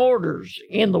God-given orders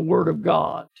in the Word of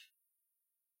God.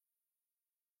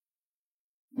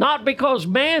 Not because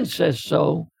man says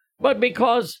so, but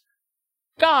because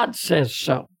God says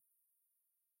so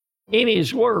in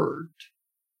His Word.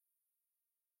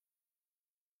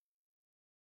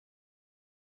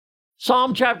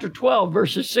 Psalm chapter 12,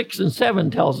 verses 6 and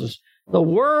 7 tells us, the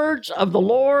words of the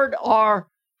Lord are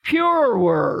pure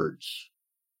words,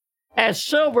 as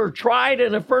silver tried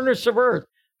in a furnace of earth,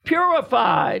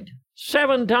 purified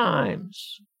 7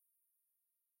 times.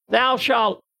 Thou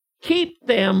shalt keep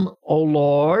them, O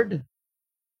Lord.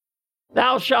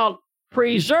 Thou shalt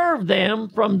preserve them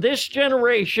from this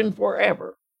generation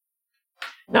forever.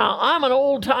 Now, I'm an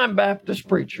old-time Baptist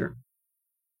preacher.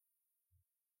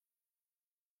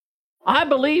 I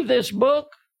believe this book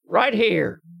right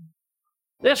here,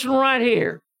 this one right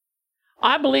here,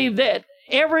 I believe that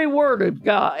every word of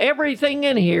God, everything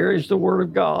in here is the Word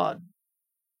of God.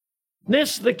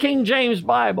 This is the King James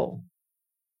Bible.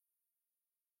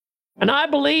 And I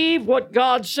believe what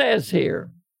God says here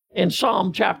in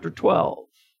Psalm chapter 12.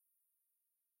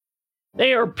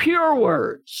 They are pure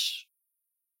words.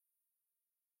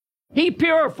 He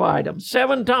purified them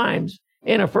 7 times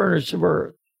in a furnace of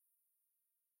earth.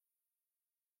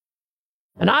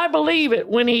 And I believe it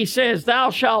when he says,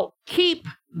 thou shalt keep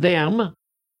them,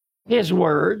 his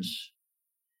words,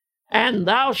 and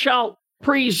thou shalt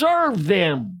preserve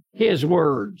them, his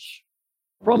words,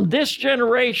 from this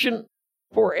generation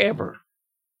forever.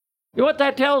 You know what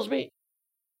that tells me?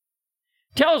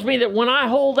 It tells me that when I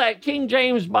hold that King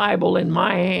James Bible in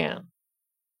my hand,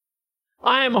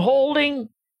 I am holding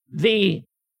the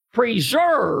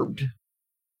preserved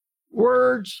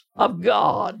words of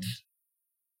God.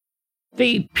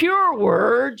 The pure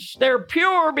words, they're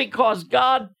pure because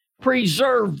God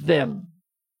preserved them.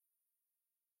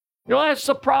 You know, that's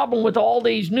the problem with all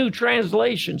these new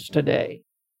translations today.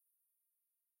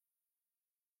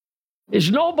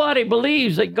 Is nobody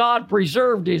believes that God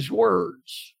preserved His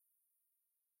words.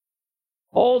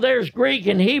 Oh, there's Greek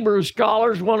and Hebrew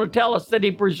scholars want to tell us that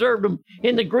He preserved them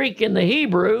in the Greek and the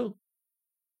Hebrew,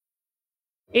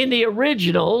 in the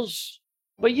originals,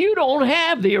 but you don't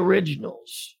have the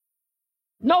originals.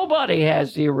 Nobody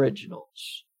has the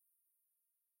originals.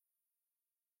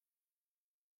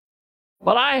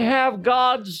 But I have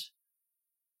God's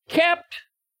kept,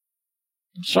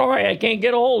 sorry, I can't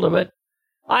get a hold of it.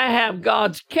 I have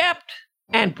God's kept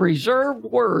and preserved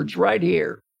words right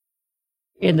here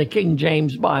in the King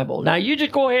James Bible. Now, you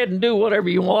just go ahead and do whatever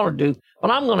you want to do, but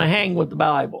I'm going to hang with the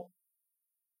Bible.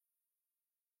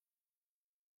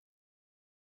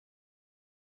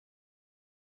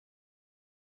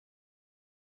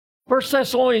 1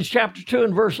 Thessalonians chapter 2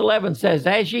 and verse 11 says,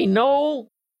 as ye know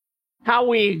how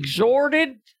we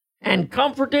exhorted and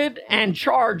comforted and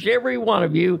charged every one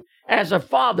of you as a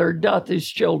father doth his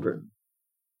children.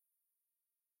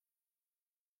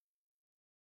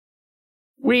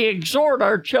 We exhort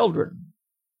our children.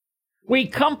 We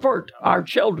comfort our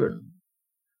children.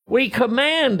 We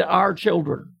command our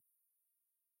children.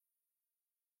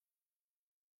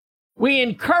 We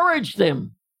encourage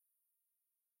them.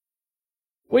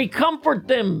 We comfort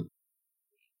them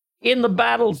in the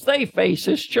battles they face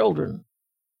as children.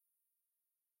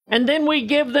 And then we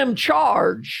give them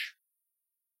charge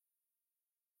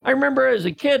I remember as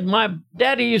a kid, my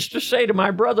daddy used to say to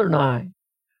my brother and I,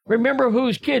 remember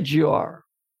whose kids you are.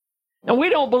 And we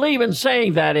don't believe in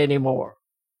saying that anymore.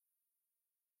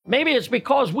 Maybe it's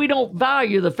because we don't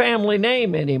value the family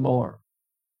name anymore.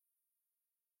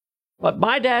 But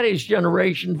my daddy's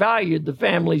generation valued the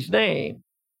family's name.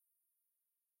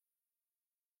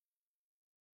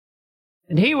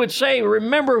 And he would say,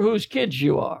 remember whose kids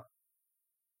you are.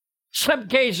 Some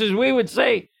cases we would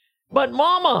say, but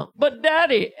Mama, but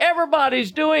Daddy,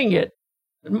 everybody's doing it.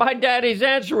 And my daddy's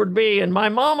answer would be, and my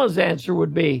mama's answer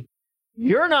would be,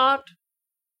 you're not.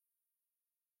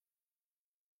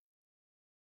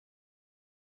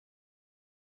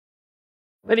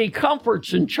 But he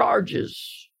comforts and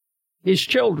charges his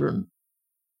children.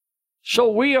 So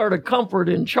we are to comfort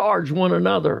and charge one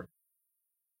another.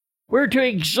 We're to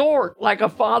exhort like a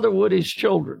father would his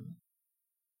children.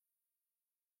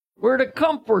 We're to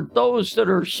comfort those that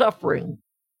are suffering.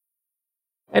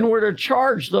 And we're to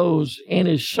charge those in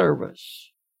his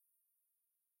service.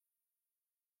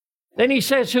 Then he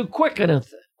says, who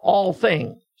quickeneth all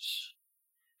things.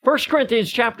 1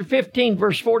 Corinthians chapter 15,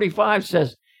 verse 45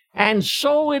 says, and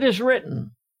so it is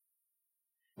written,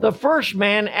 the first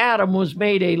man, Adam, was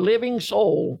made a living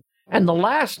soul, and the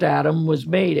last Adam was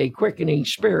made a quickening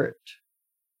spirit.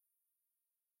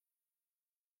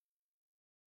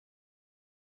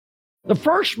 The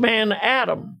first man,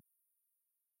 Adam,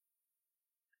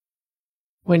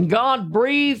 when God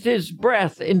breathed his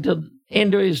breath into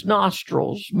his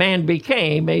nostrils, man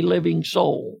became a living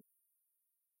soul.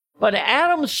 But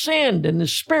Adam sinned, and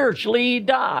spiritually he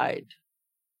died.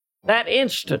 That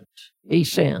instant he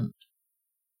sinned.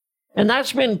 And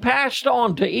that's been passed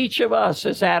on to each of us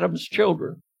as Adam's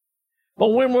children. But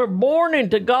when we're born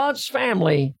into God's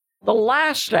family, the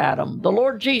last Adam, the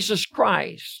Lord Jesus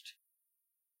Christ,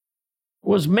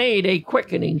 was made a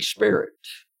quickening spirit.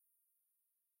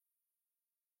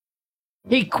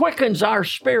 He quickens our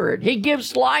spirit. He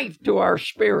gives life to our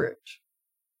spirit.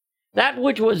 That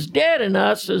which was dead in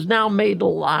us is now made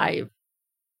alive.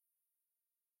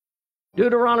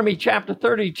 Deuteronomy chapter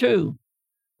 32,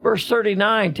 verse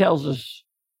 39 tells us,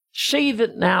 see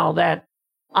that now that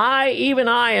I, even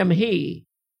I, am he,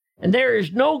 and there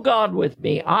is no God with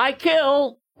me. I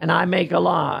kill, and I make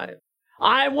alive.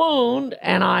 I wound,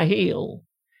 and I heal.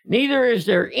 Neither is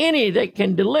there any that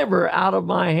can deliver out of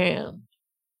my hand.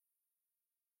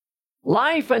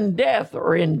 Life and death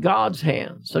are in God's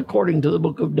hands, according to the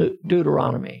book of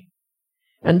Deuteronomy.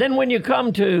 And then when you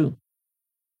come to,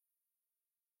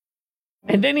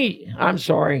 I'm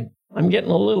getting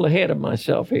a little ahead of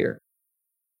myself here.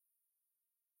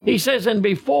 He says, and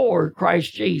before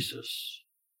Christ Jesus.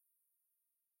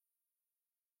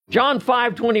 John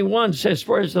 5:21 says,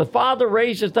 for as the Father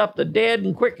raiseth up the dead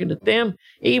and quickeneth them,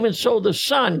 even so the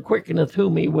Son quickeneth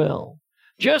whom he will.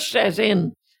 Just as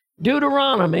in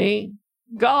Deuteronomy,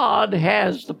 God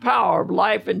has the power of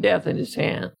life and death in his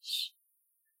hands.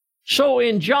 So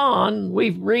in John,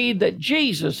 we read that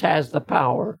Jesus has the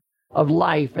power of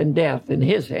life and death in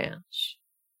his hands.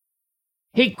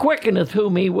 He quickeneth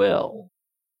whom he will.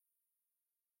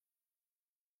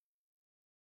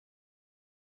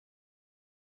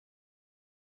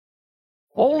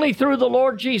 Only through the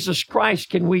Lord Jesus Christ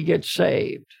can we get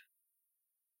saved.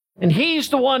 And he's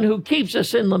the one who keeps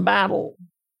us in the battle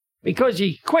because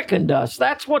he quickened us.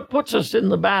 That's what puts us in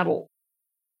the battle.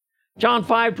 John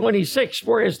 5:26,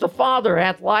 for as the Father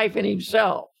hath life in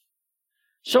himself,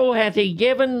 so hath he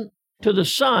given to the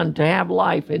Son to have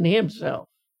life in himself.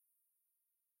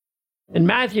 In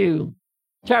Matthew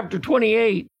chapter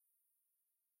 28,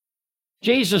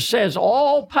 Jesus says,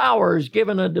 all power is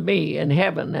given unto me in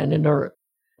heaven and in earth.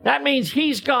 That means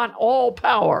he's got all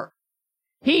power.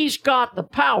 He's got the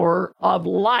power of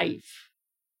life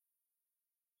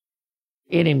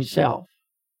in himself.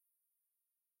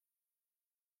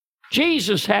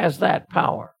 Jesus has that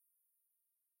power.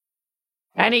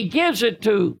 And he gives it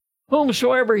to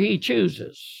whomsoever he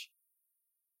chooses.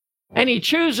 And he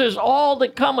chooses all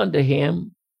that come unto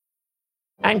him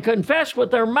and confess with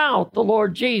their mouth the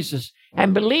Lord Jesus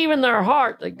and believe in their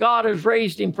heart that God has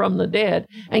raised him from the dead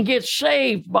and get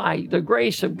saved by the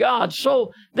grace of God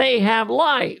so they have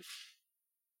life.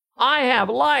 I have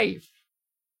life.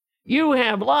 You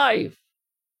have life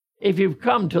if you've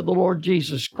come to the Lord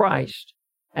Jesus Christ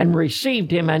and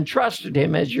received him and trusted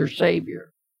him as your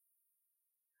Savior.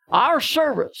 Our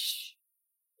service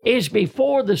is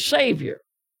before the Savior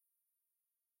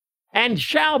and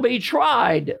shall be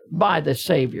tried by the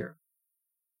Savior.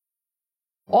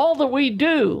 All that we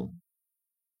do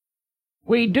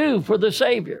for the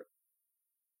Savior.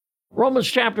 Romans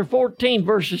chapter 14,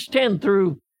 verses 10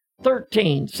 through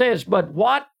 13 says, but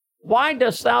what why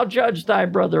dost thou judge thy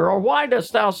brother? Or why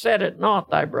dost thou set it not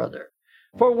thy brother?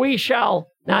 For we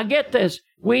shall, now get this,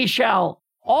 we shall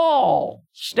all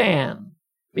stand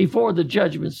before the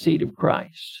judgment seat of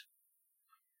Christ.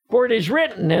 For it is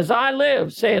written, as I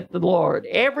live, saith the Lord,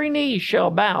 every knee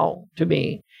shall bow to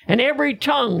me, and every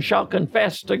tongue shall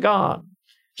confess to God.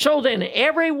 So then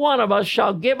every one of us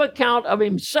shall give account of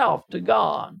himself to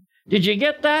God. Did you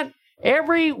get that?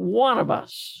 Every one of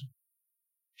us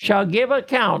shall give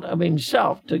account of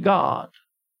himself to God.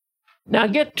 Now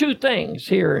get two things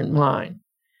here in mind.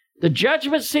 The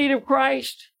judgment seat of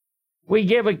Christ, we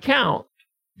give account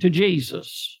to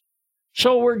Jesus.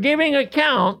 So we're giving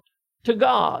account to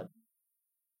God.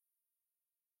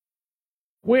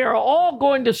 We are all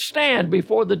going to stand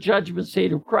before the judgment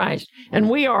seat of Christ, and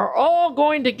we are all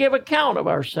going to give account of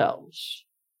ourselves.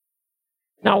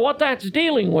 Now, what that's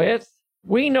dealing with,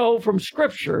 we know from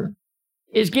Scripture,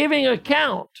 is giving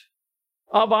account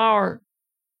of our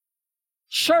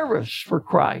service for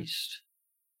Christ.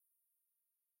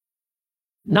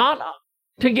 Not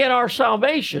to get our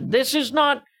salvation. This is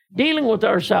not dealing with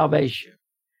our salvation.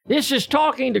 This is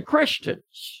talking to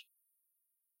Christians.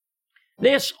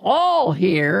 This all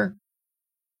here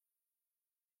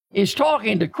is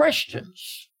talking to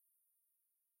Christians.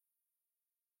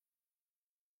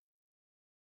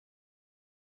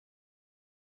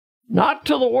 Not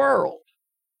to the world.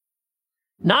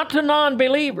 Not to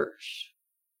non-believers,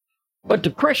 but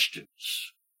to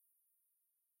Christians.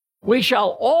 We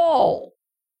shall all,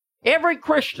 every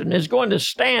Christian is going to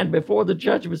stand before the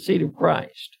judgment seat of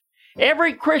Christ.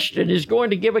 Every Christian is going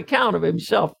to give account of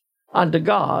himself unto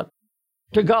God,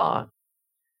 to God.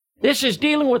 This is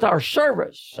dealing with our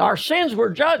service. Our sins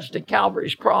were judged at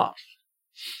Calvary's cross,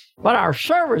 but our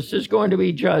service is going to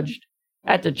be judged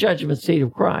at the judgment seat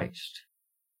of Christ.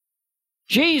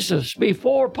 Jesus,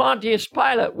 before Pontius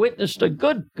Pilate, witnessed a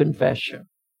good confession.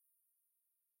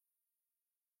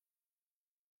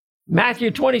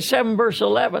 Matthew 27, verse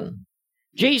 11.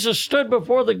 Jesus stood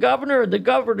before the governor, and the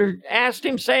governor asked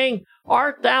him, saying,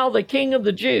 Art thou the King of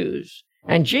the Jews?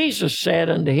 And Jesus said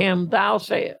unto him, Thou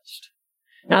sayest.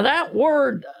 Now that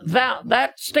word,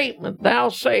 that statement, thou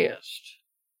sayest,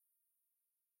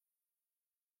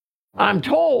 I'm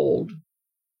told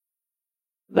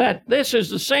that this is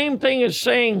the same thing as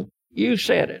saying, you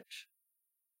said it.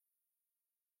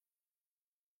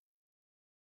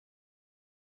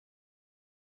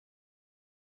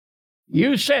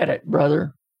 You said it,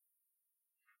 brother.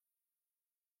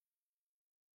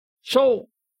 So,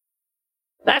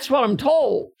 that's what I'm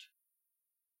told.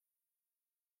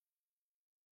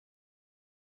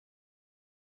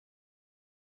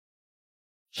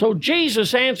 So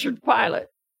Jesus answered Pilate.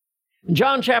 In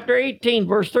John chapter 18,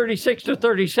 verse 36 to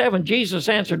 37, Jesus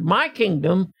answered, My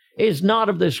kingdom is not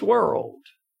of this world.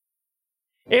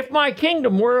 If my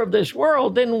kingdom were of this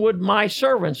world, then would my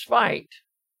servants fight,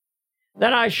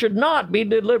 that I should not be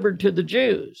delivered to the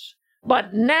Jews.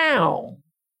 But now,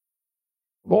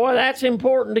 boy, that's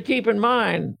important to keep in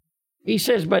mind. He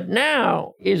says, but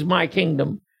now is my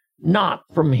kingdom not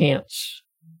from hence.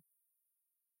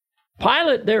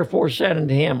 Pilate therefore said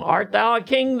unto him, Art thou a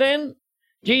king then?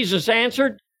 Jesus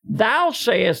answered, Thou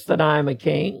sayest that I am a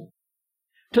king.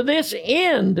 To this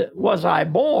end was I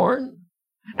born,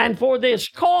 and for this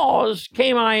cause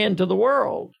came I into the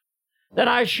world, that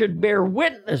I should bear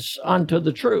witness unto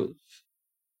the truth.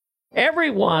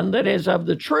 Everyone that is of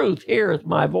the truth heareth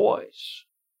my voice.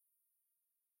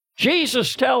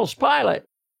 Jesus tells Pilate,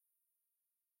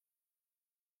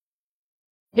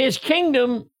 his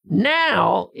kingdom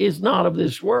now is not of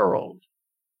this world.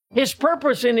 His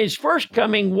purpose in his first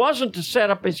coming wasn't to set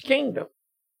up his kingdom,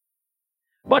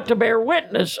 but to bear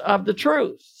witness of the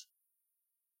truth.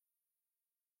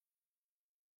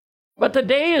 But the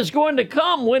day is going to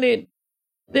come when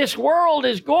this world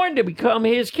is going to become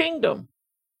his kingdom.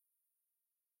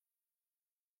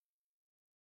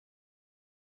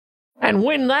 And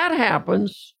when that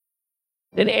happens,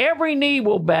 then every knee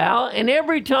will bow and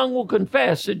every tongue will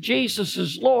confess that Jesus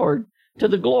is Lord, to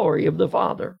the glory of the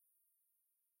Father.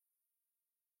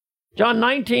 John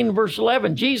 19, verse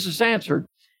 11, Jesus answered,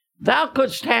 Thou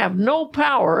couldst have no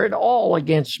power at all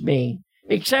against me,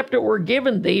 except it were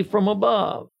given thee from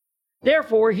above.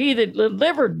 Therefore he that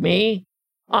delivered me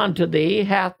unto thee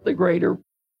hath the greater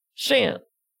sin.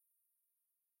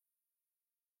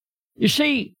 You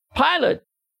see, Pilate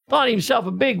thought himself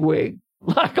a bigwig,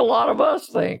 like a lot of us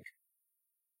think.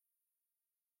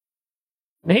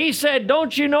 And he said,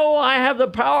 Don't you know I have the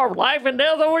power of life and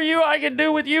death over you? I can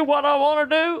do with you what I want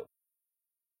to do.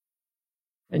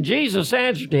 And Jesus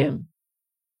answered him,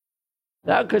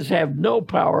 Thou couldst have no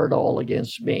power at all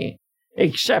against me,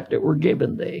 except it were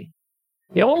given thee.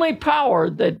 The only power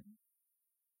that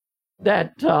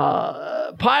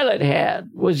Pilate had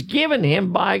was given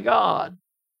him by God.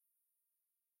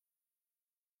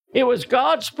 It was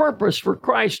God's purpose for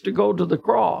Christ to go to the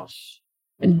cross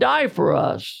and die for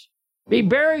us, be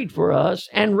buried for us,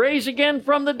 and raise again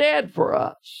from the dead for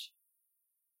us.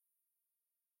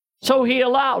 So he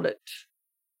allowed it.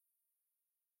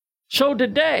 So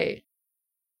today,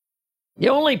 the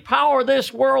only power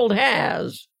this world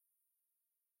has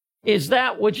is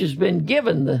that which has been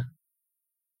given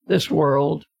this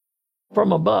world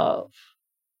from above.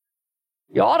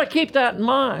 You ought to keep that in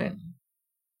mind.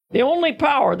 The only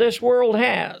power this world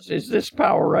has is this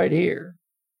power right here.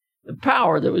 The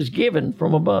power that was given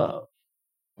from above.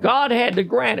 God had to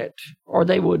grant it, or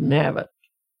they wouldn't have it.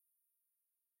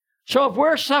 So if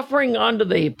we're suffering under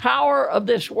the power of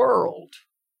this world,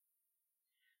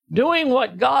 doing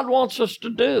what God wants us to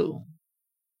do,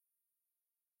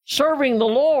 serving the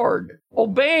Lord,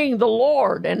 obeying the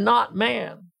Lord and not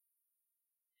man,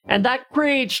 and that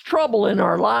creates trouble in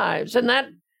our lives, and that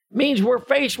means we're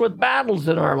faced with battles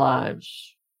in our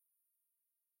lives.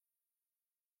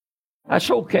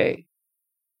 That's okay.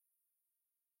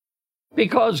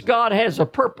 Because God has a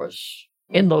purpose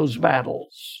in those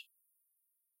battles.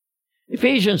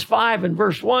 Ephesians 5 and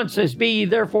verse 1 says, "Be ye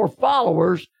therefore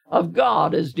followers of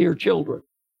God as dear children."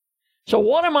 So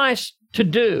what am I to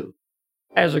do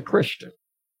as a Christian?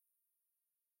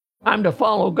 I'm to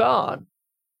follow God.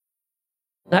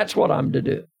 That's what I'm to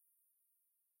do.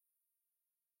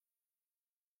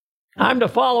 I'm to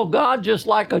follow God just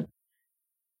like a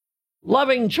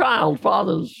loving child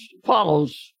follows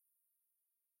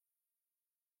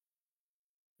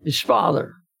his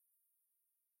father.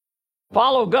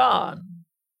 Follow God.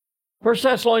 1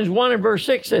 Thessalonians 1 and verse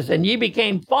 6 says, "And ye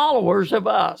became followers of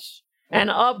us and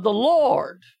of the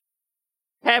Lord,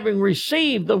 having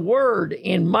received the word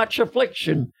in much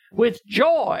affliction with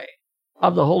joy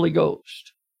of the Holy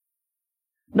Ghost."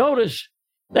 Notice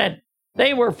that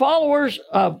they were followers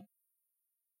of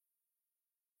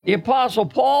the Apostle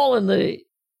Paul and the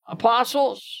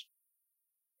apostles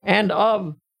and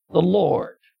of the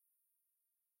Lord.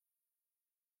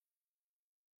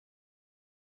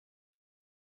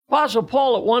 Apostle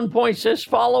Paul at one point says,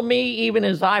 "Follow me even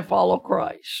as I follow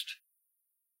Christ."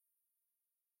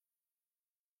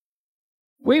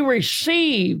 We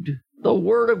received the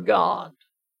Word of God.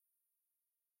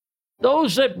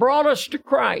 Those that brought us to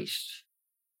Christ,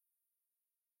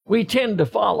 we tend to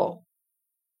follow.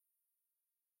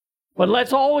 But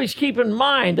let's always keep in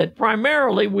mind that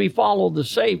primarily we follow the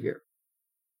Savior,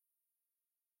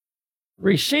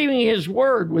 receiving His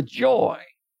Word with joy.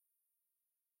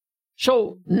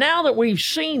 So now that we've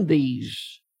seen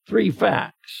these three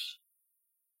facts,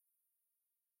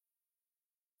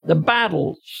 the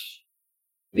battles,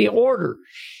 the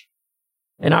orders,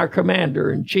 and our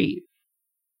commander-in-chief,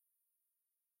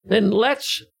 then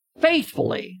let's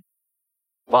faithfully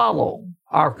follow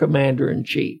our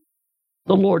commander-in-chief,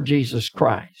 the Lord Jesus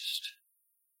Christ.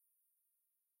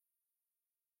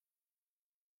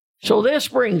 So this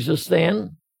brings us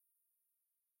then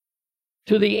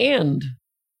to the end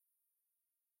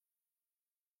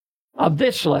of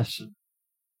this lesson.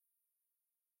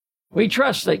 We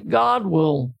trust that God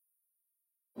will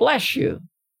bless you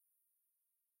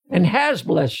and has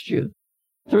blessed you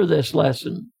through this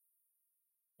lesson.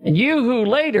 And you who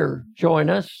later join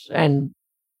us and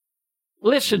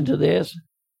listen to this,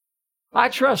 I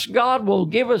trust God will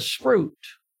give us fruit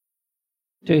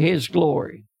to His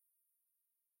glory.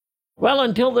 Well,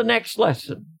 until the next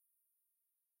lesson,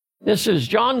 this is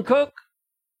John Cook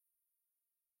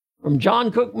from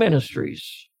John Cook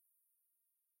Ministries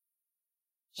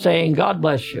saying, God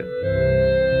bless you.